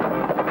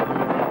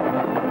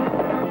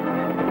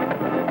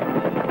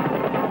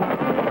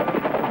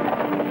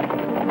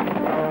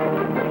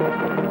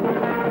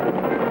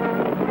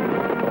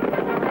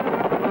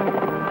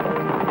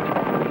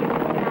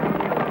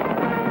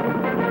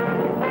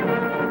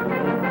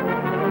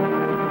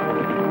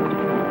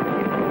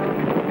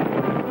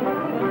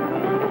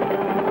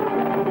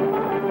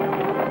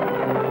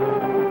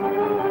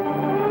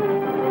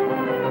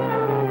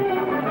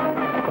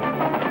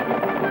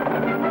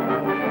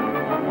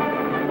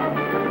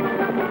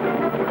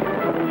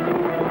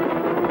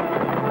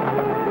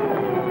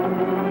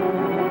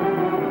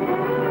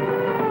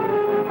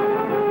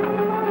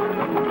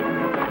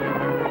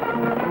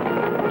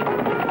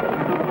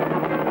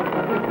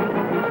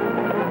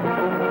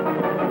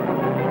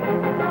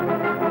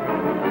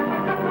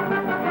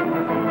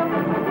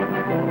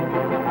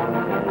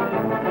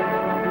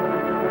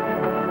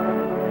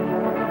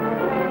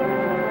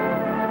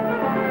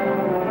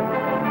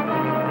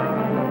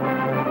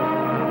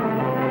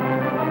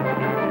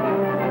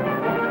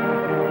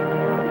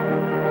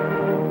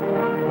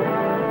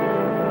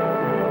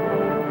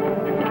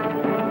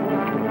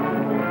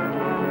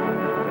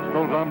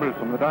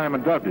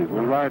 Diamond W.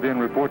 We'll ride in and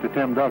report to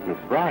Tim Douglas.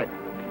 Right.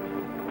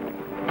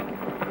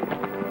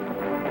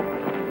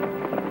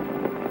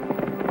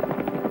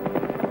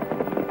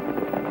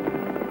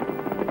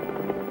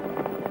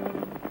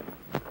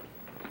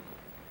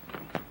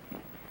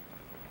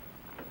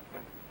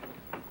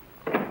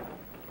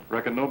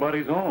 Reckon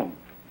nobody's home.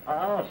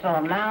 Oh,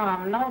 so now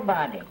I'm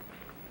nobody.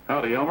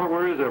 Howdy, Elmer.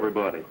 Where is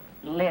everybody?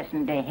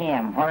 Listen to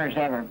him. Where's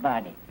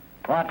everybody?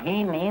 What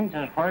he means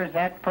is, where's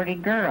that pretty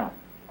girl?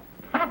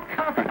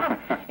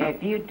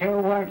 If you two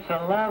weren't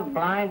so love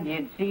blind,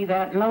 you'd see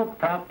that note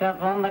propped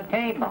up on the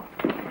table.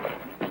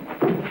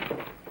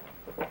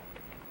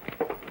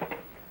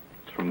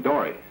 It's from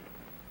Dorrie.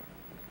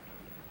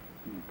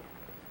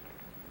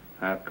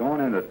 I've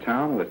gone into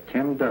town with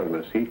Tim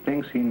Douglas. He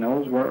thinks he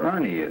knows where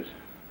Ernie is.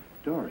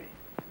 Dorrie.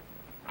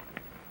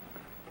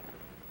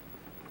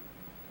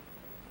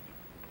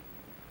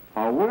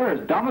 Oh, we're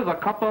as dumb as a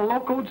couple of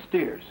locoed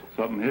steers.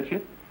 Something hit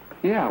you?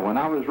 Yeah, when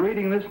I was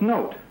reading this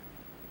note.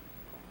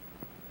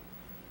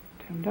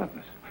 Tim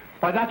Douglas.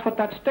 Why, that's what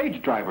that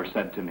stage driver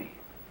said to me.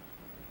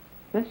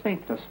 This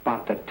ain't the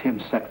spot that Tim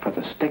set for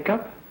the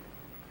stick-up.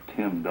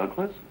 Tim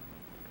Douglas?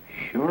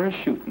 Sure as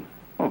shooting.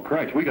 Oh,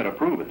 Christ, we gotta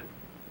prove it.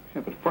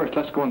 Yeah, but first,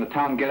 let's go into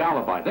town and get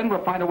Alibi. Then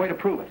we'll find a way to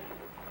prove it.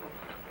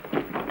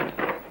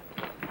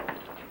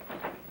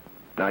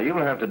 Now, you'll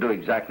have to do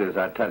exactly as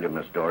I tell you,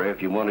 Miss Dorrie,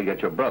 if you want to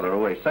get your brother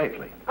away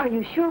safely. Are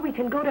you sure we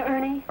can go to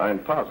Ernie? I'm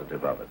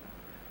positive of it.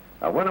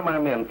 Now, one of my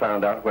men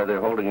found out where they're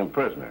holding him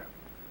prisoner,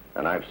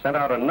 and I've sent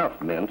out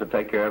enough men to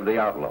take care of the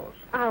outlaws.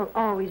 I'll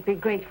always be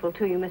grateful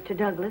to you, Mr.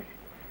 Douglas.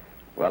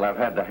 Well, I've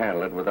had to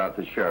handle it without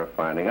the sheriff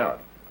finding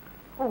out.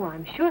 Oh,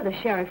 I'm sure the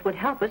sheriff would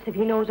help us if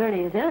he knows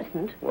Ernie is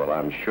innocent. Well,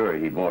 I'm sure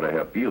he'd want to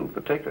help you,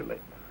 particularly.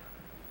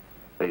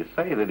 They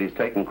say that he's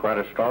taken quite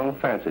a strong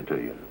fancy to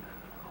you.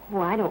 Oh,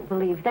 I don't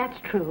believe that's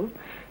true.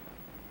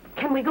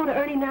 Can we go to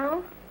Ernie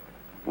now?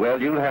 Well,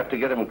 you'll have to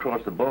get him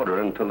across the border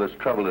until this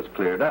trouble is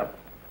cleared up.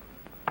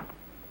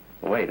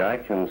 Wait, I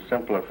can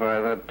simplify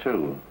that,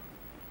 too.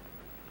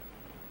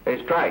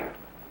 Hey, Strike.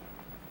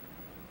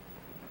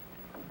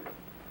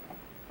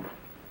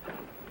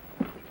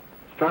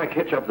 Strike,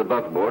 hitch up the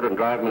buckboard and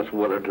drive Miss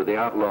Willard to the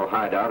outlaw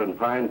hideout in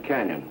Pine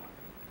Canyon.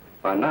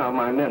 By now,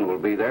 my men will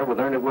be there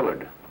with Ernie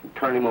Willard.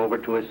 Turn him over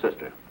to his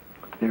sister.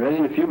 Be ready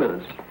in a few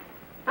minutes.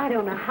 I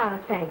don't know how to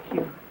thank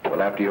you. Well,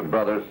 after your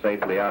brother's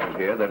safely out of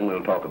here, then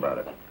we'll talk about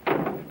it.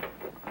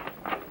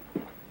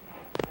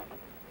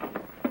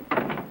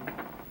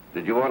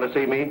 Did you want to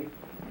see me?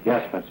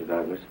 Yes, Mr.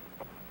 Douglas.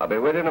 I'll be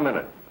with you in a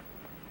minute.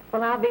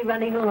 Well, I'll be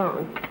running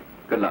along.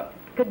 Good luck.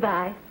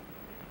 Goodbye.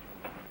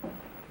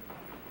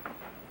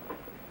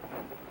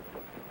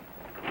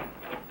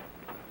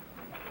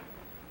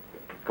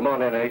 Come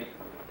on in, Ace.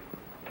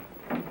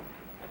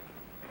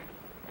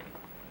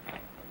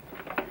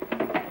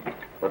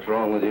 What's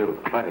wrong with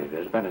you? Plenty.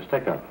 There's been a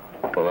stick-up.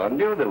 Well, I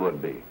knew there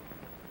would be.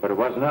 But it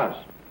wasn't us.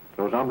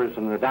 Those hombres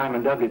from the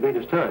Diamond W beat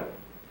us to it.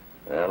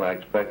 Well, I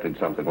expected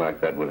something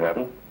like that would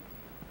happen.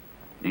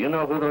 Do you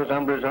know who those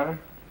hombres are?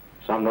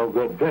 Some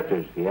no-good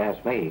drifters, if you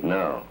ask me.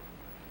 No.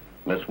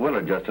 Miss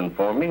Willard just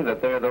informed me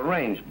that they're the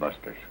range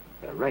busters.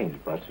 The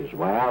range busters?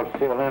 Why, I'll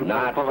fill them...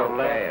 Not so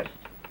fast.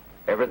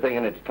 Everything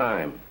in its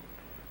time.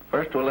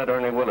 First, we'll let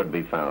Ernie Willard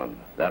be found.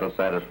 That'll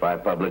satisfy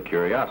public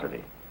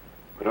curiosity.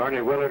 But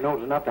Dorrie Willard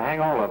knows enough to hang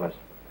all of us.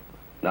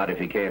 Not if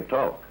he can't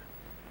talk.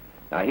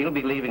 Now, he'll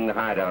be leaving the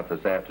hideout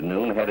this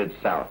afternoon, headed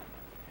south.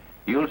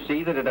 You'll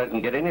see that it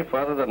doesn't get any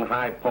further than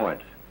High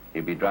Point.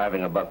 He'll be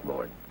driving a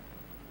buckboard.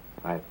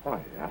 High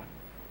Point, huh?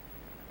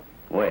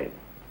 Wait.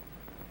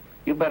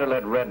 You better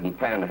let Red and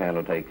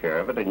Panhandle take care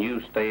of it, and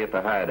you stay at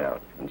the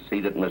hideout and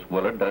see that Miss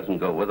Willard doesn't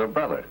go with her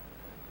brother.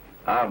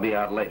 I'll be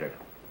out later.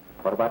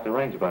 What about the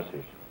range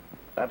busters?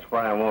 That's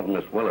why I want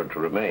Miss Willard to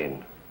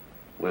remain.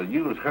 We'll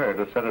use her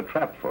to set a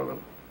trap for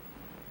them.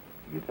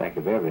 You think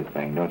of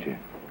everything, don't you?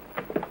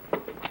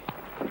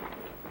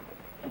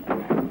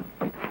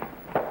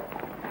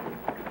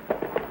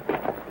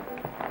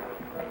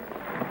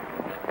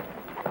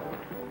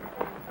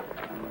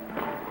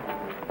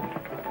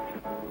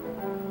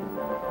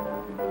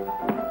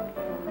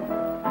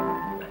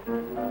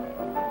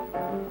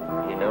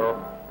 You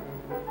know,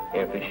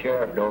 if the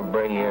sheriff don't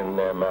bring in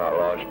them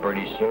outlaws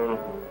pretty soon,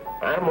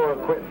 I'm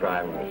gonna quit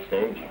driving the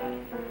stage.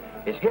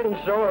 It's getting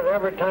so that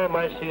every time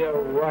I see a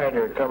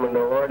rider coming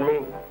toward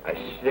me, I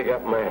stick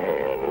up my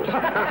hands.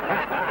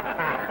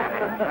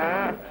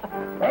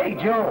 Hey,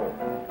 Joe,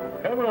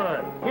 come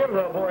on. Give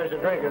the boys a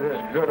drink of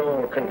this good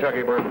old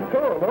Kentucky bourbon.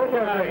 Come on, boys.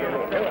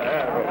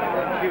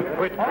 You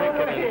quit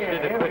drinking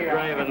instead of quit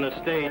driving the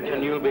stage,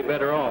 and you'll be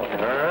better off.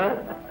 Huh?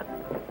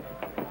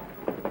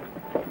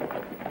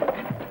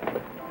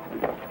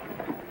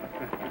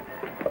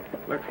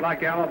 Looks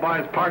like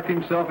Alibi's parked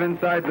himself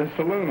inside the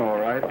saloon, all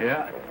right.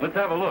 Yeah. Let's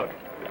have a look.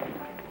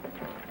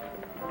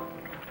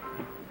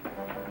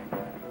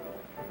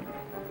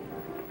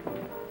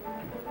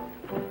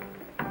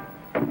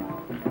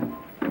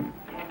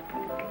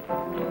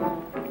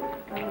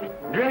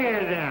 Drink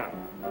it down.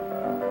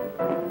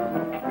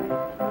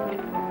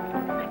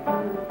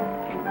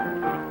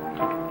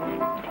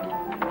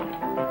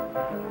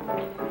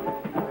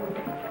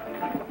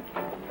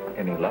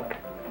 Any luck?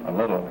 A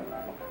little.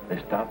 They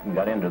stopped and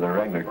got into the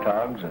regular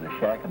togs of the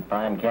shack in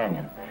Pine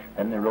Canyon.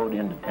 Then they rode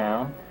into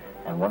town,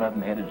 and one of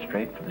them headed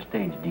straight for the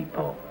stage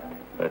depot.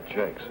 That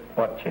checks.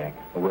 What check?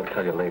 Well, we'll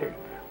tell you later.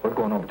 We're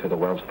going over to the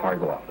Wells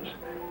Fargo office.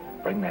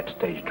 Bring that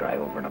stage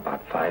drive over in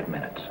about 5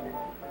 minutes.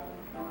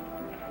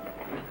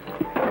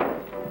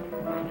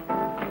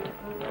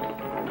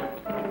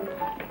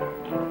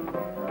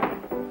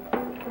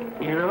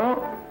 You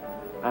know,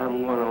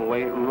 I'm gonna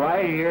wait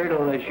right here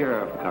till the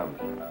sheriff comes.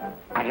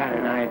 I got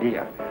an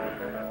idea.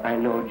 I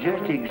know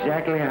just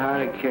exactly how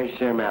to catch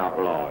them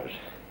outlaws.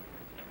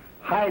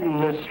 Hide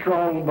in the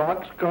strong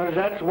box, 'cause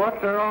that's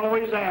what they're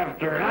always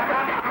after.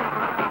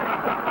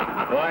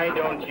 Why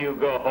don't you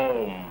go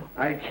home?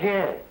 I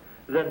can't.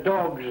 The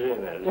dog's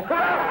in us.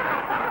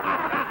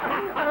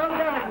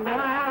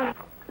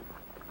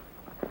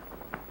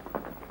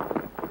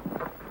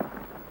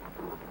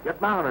 Get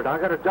mounted. I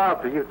got a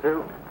job for you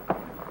two.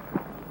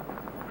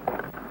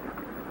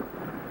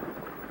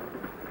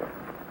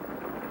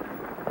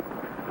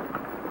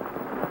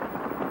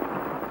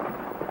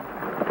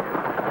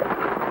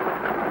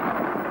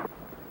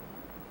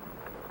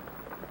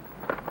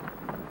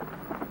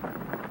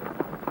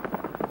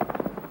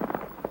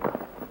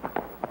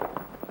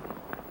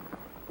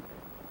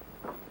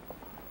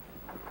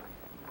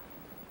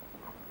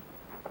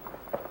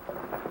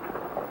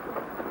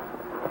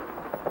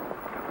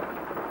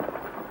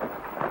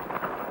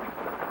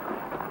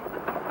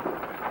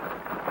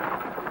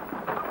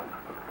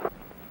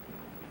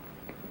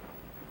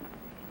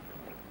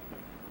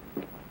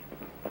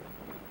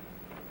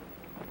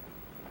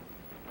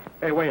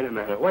 Hey, wait a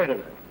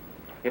minute.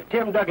 If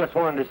Tim Douglas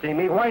wanted to see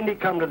me, why didn't he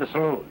come to the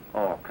saloon?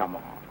 Oh, come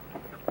on.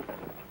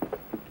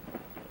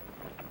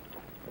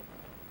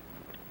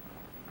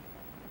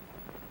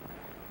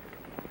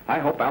 I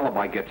hope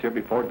Alibi gets here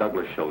before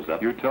Douglas shows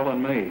up. You're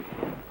telling me.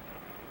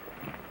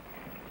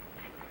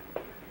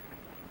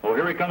 Oh,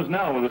 here he comes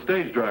now with a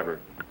stage driver.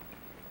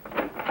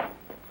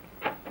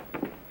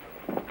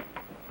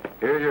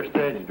 Here's your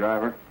stage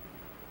driver.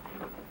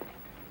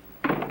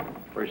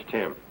 Where's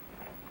Tim?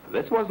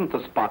 This wasn't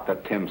the spot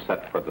that Tim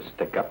set for the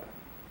stick-up.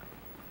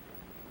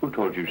 Who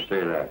told you to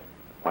say that?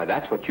 Why,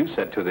 that's what you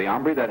said to the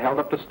hombre that held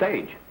up the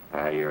stage.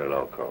 Ah, you're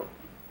loco.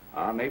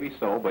 Maybe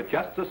so, but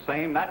just the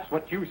same, that's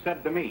what you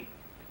said to me.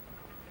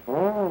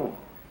 Oh,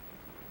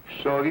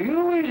 so you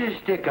was a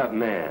stick-up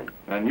man.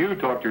 And you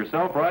talked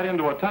yourself right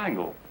into a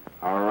tangle.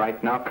 All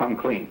right, now come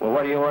clean. Well,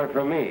 what do you want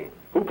from me?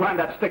 Who planned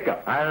that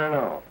stick-up? I don't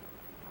know.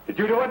 Did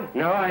you do it?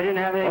 No, I didn't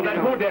have anything Well,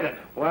 then to who did it?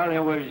 Well, it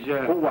was,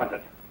 Who was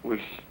it? was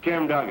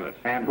Tim Douglas.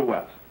 And who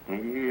else?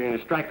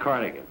 Strike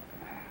Corrigan.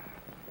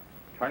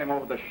 Turn him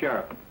over to the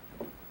sheriff.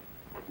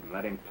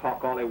 Let him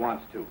talk all he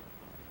wants to.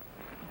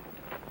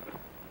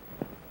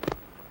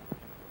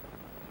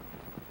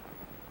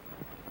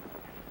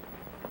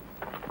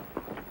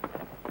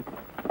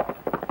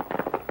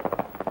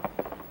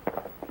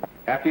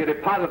 After you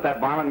deposit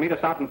that bomb and meet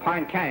us out in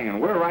Pine Canyon,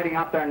 we're riding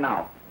out there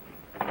now.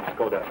 Let's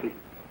go, Dusty.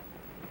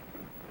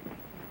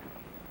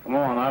 Come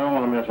on, I don't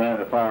want to miss any of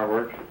the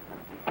fireworks.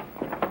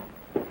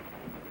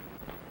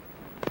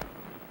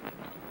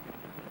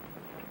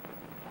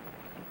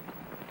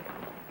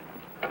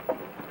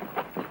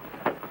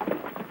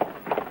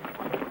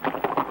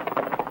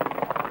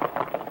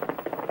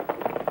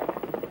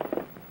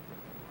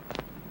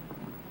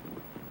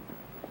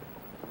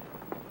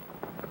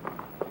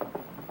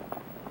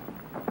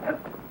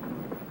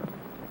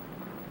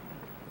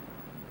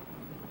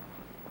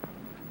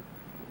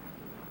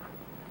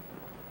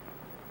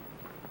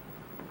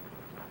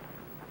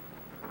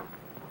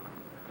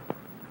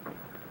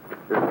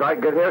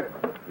 Strike get here?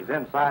 He's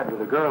inside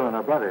with a girl and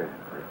her brother.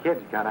 The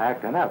kid's kind of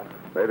acting up.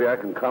 Maybe I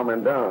can calm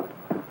him down.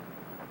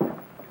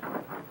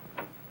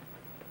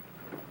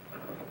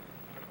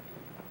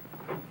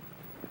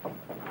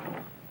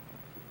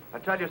 I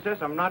tell you,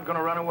 sis, I'm not going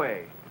to run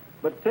away.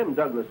 But Tim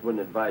Douglas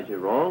wouldn't advise you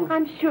wrong.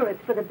 I'm sure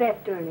it's for the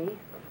best, Ernie.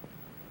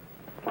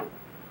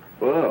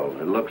 Well,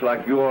 it looks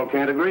like you all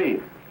can't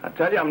agree. I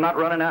tell you, I'm not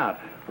running out.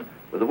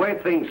 With the way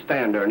things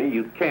stand, Ernie,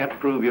 you can't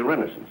prove your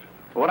innocence.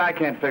 What I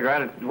can't figure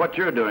out is what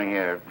you're doing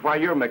here, why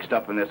you're mixed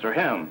up in this, or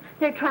him.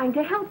 They're trying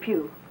to help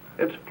you.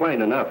 It's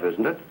plain enough,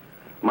 isn't it?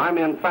 My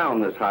men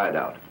found this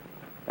hideout,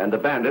 and the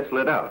bandits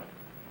lit out.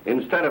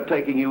 Instead of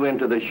taking you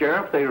into the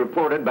sheriff, they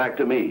reported back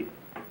to me.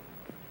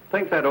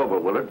 Think that over,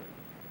 Willard.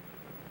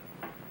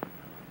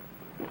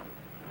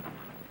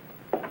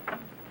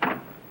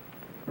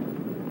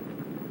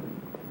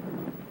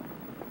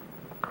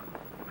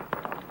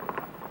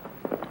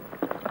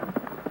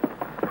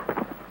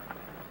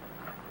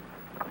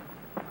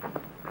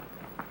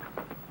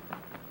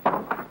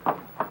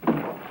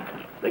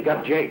 They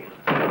got Jake.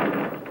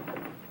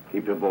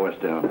 Keep your voice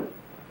down.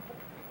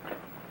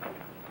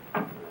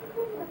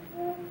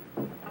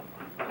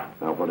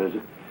 Now, what is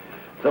it?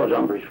 Those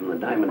hombres from the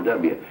Diamond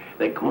W.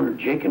 They cornered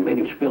Jake and made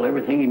him spill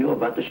everything he knew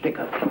about the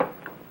stick-up.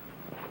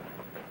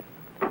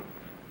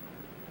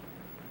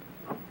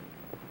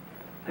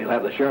 They'll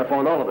have the sheriff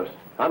on all of us.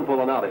 I'm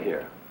pulling out of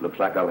here. Looks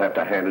like I'll have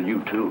to handle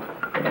you, too.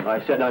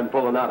 I said I'm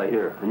pulling out of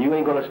here, and you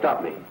ain't gonna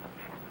stop me.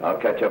 I'll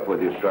catch up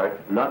with you,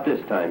 Strike. Not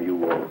this time, you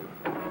won't.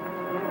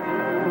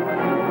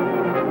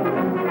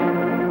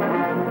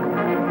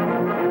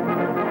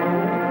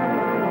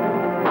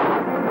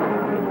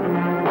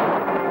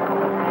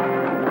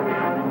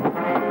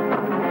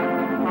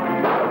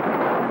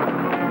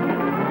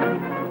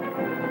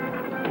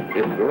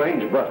 It's the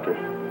range buster.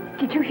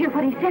 Did you hear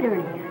what he said,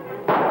 Ernie?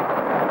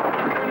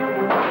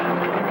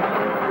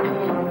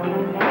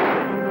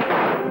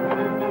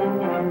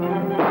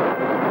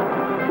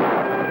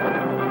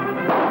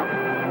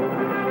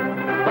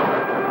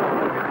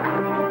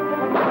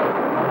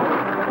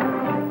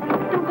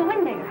 Don't go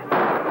in there.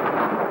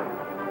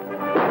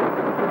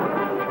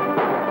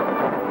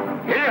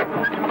 Here!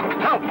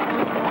 Help!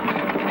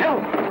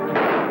 Help!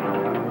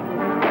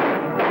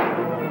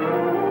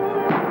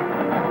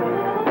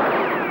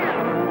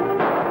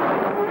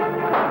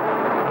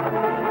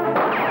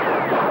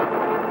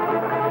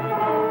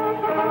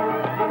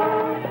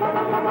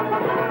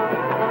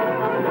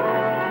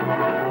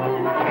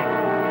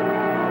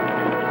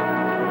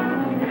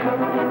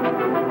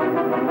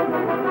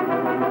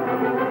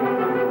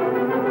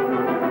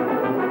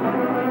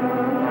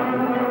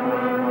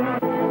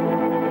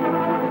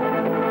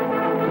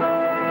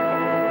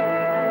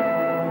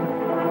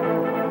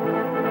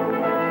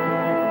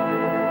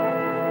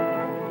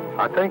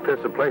 I think this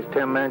is the place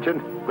Tim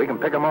mentioned. We can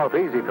pick them off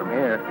easy from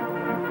here.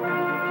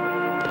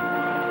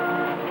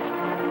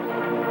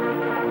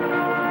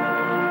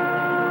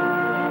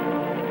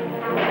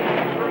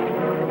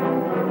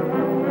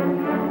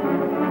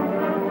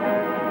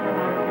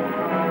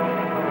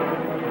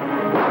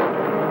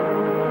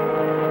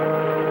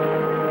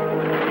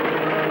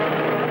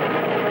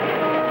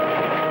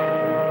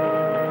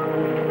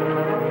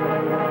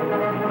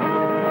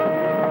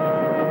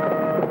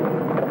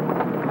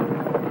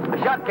 The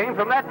shot came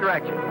from that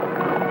direction.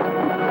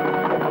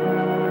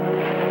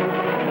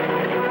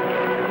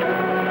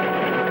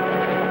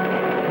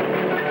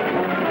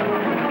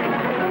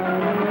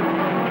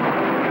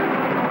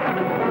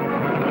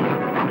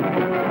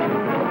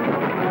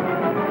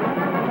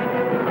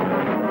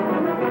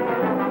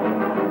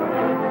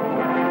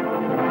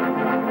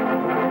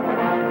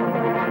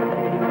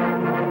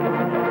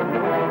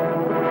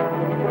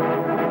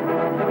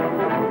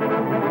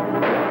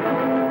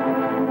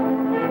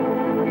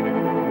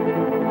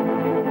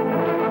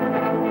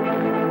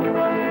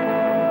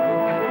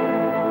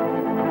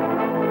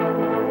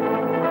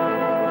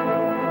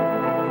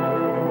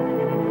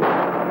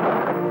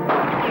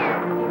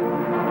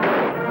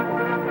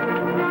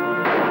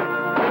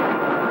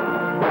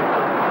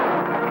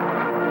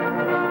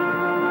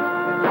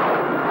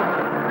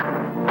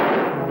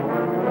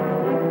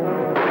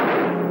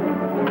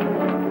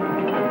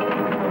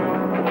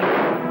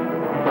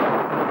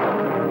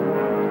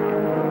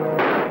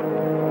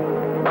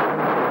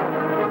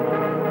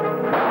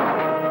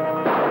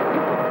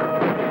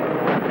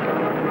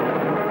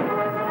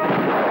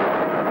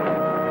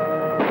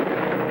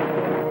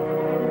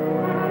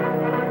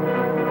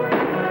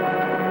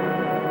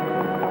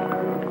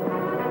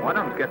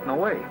 Getting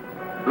away.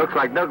 Looks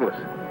like Douglas.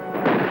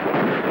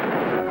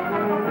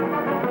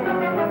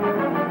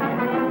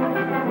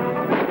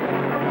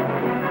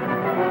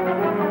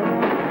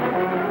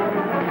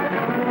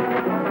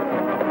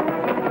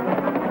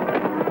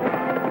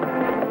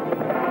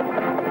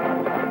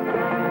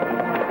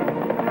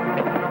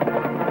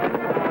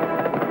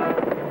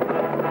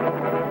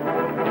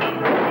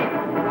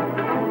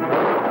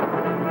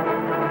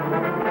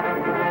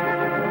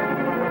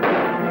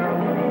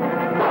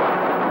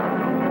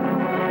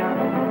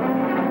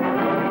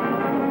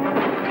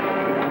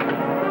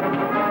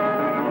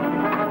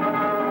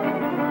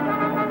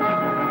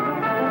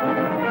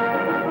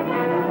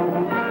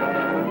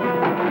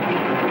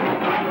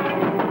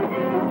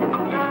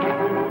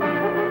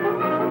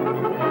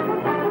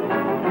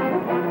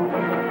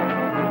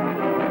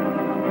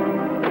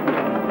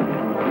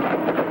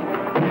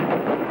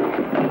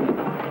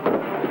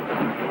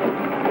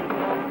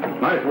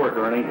 Nice work,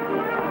 Ernie.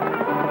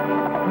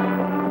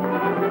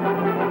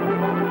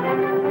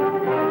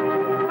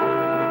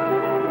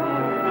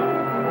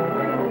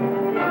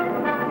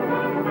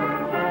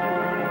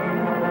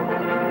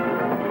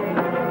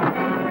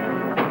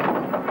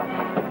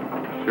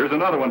 Here's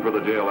another one for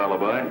the jail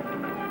alibi.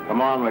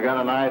 Come on, we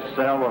got a nice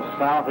cell with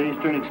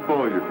southeastern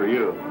exposure for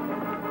you.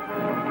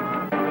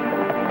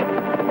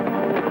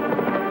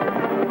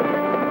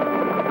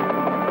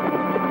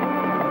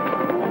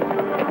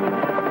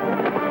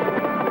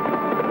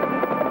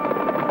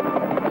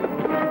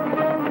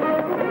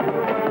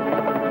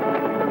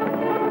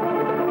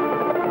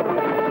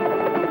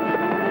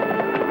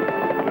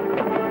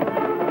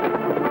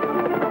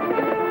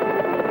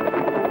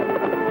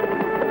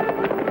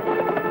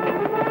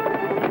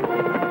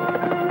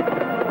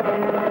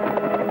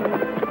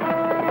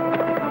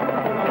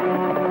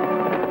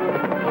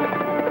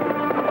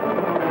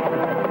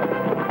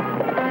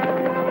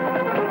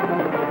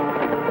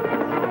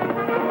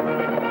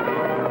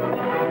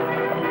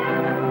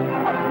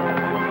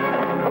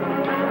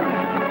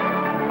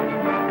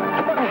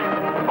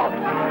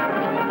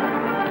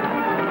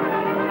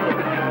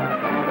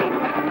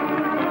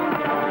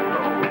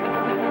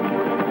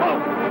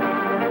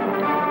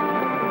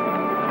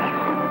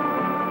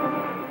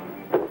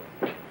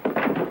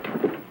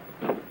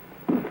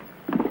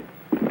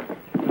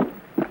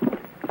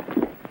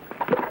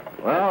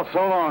 Well,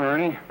 so long,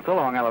 Ernie. So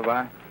long,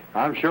 Alibi.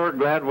 I'm sure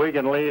glad we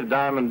can leave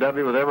Diamond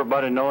W with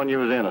everybody knowing you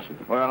was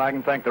innocent. Well, I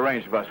can thank the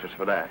range busters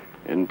for that.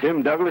 And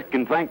Tim Douglas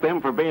can thank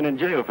them for being in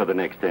jail for the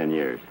next 10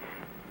 years.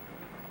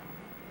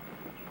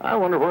 I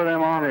wonder where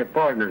them ornery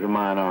partners of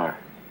mine are.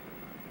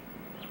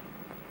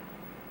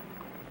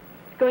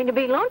 It's going to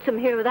be lonesome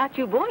here without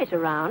you boys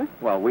around.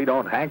 Well, we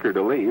don't hanker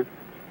to leave.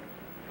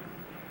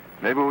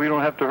 Maybe we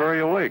don't have to hurry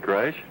away,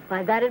 Crash.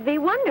 Why, that'd be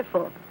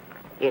wonderful.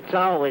 It's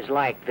always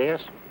like this.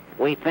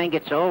 We think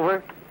it's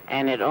over,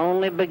 and it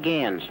only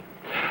begins.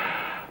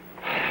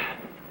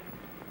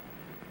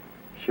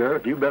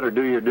 Sheriff, you better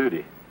do your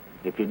duty.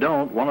 If you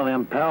don't, one of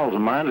them pals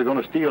of mine is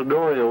going to steal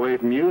Dorrie away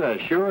from you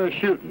as sure as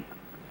shooting.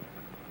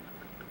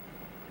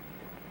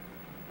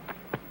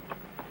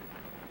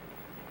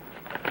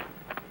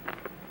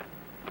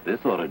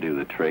 This ought to do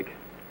the trick.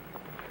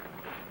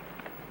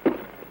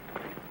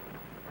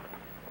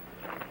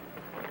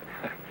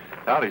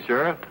 Howdy,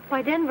 Sheriff.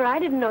 Why, Denver, I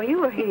didn't know you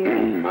were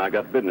here. I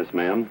got business,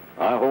 ma'am.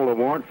 I hold a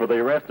warrant for the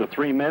arrest of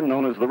 3 men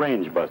known as the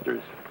Range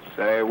Busters.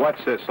 Say,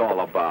 what's this all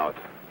about?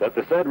 That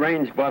the said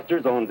Range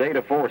Busters on date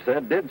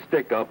aforesaid did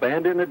stick up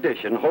and, in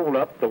addition, hold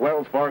up the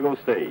Wells Fargo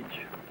stage.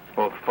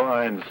 Well,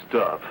 fine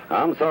stuff.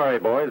 I'm sorry,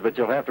 boys, but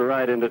you'll have to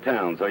ride into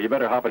town, so you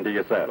better hop into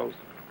your saddles.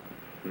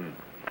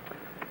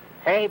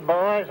 Hey,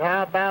 boys,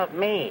 how about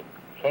me?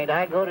 Can't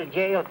I go to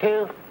jail,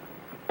 too?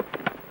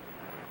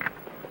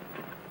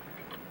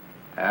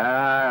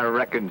 I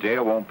reckon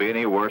jail won't be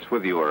any worse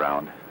with you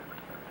around.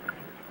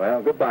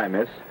 Well, goodbye,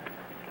 miss.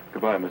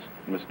 Goodbye,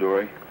 Miss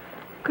Dorrie.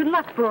 Good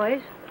luck,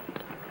 boys.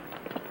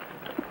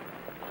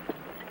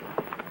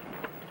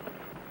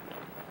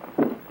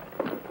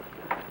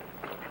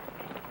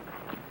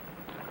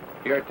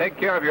 Here, take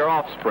care of your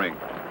offspring.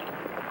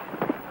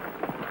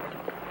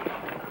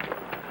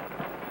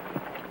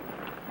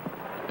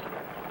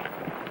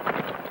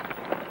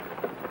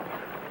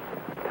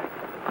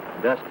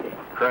 Dusty,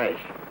 Crash.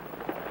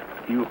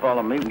 If you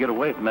follow me, we can get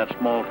away from that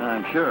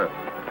small-time sheriff.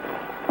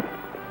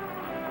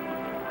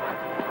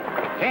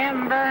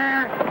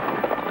 Timber!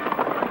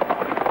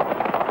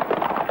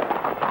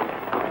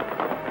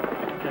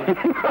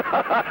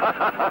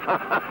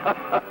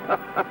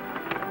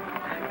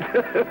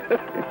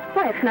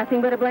 Why, it's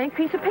nothing but a blank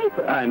piece of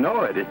paper. I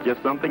know it. It's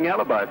just something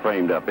Alibi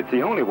framed up. It's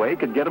the only way he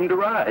could get them to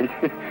ride.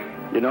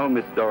 You know,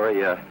 Miss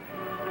Dorrie,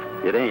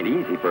 it ain't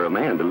easy for a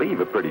man to leave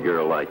a pretty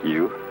girl like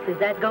you. Does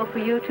that go for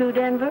you, too,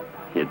 Denver?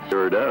 It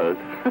sure does.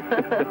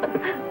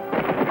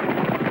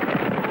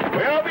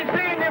 We'll be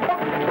seeing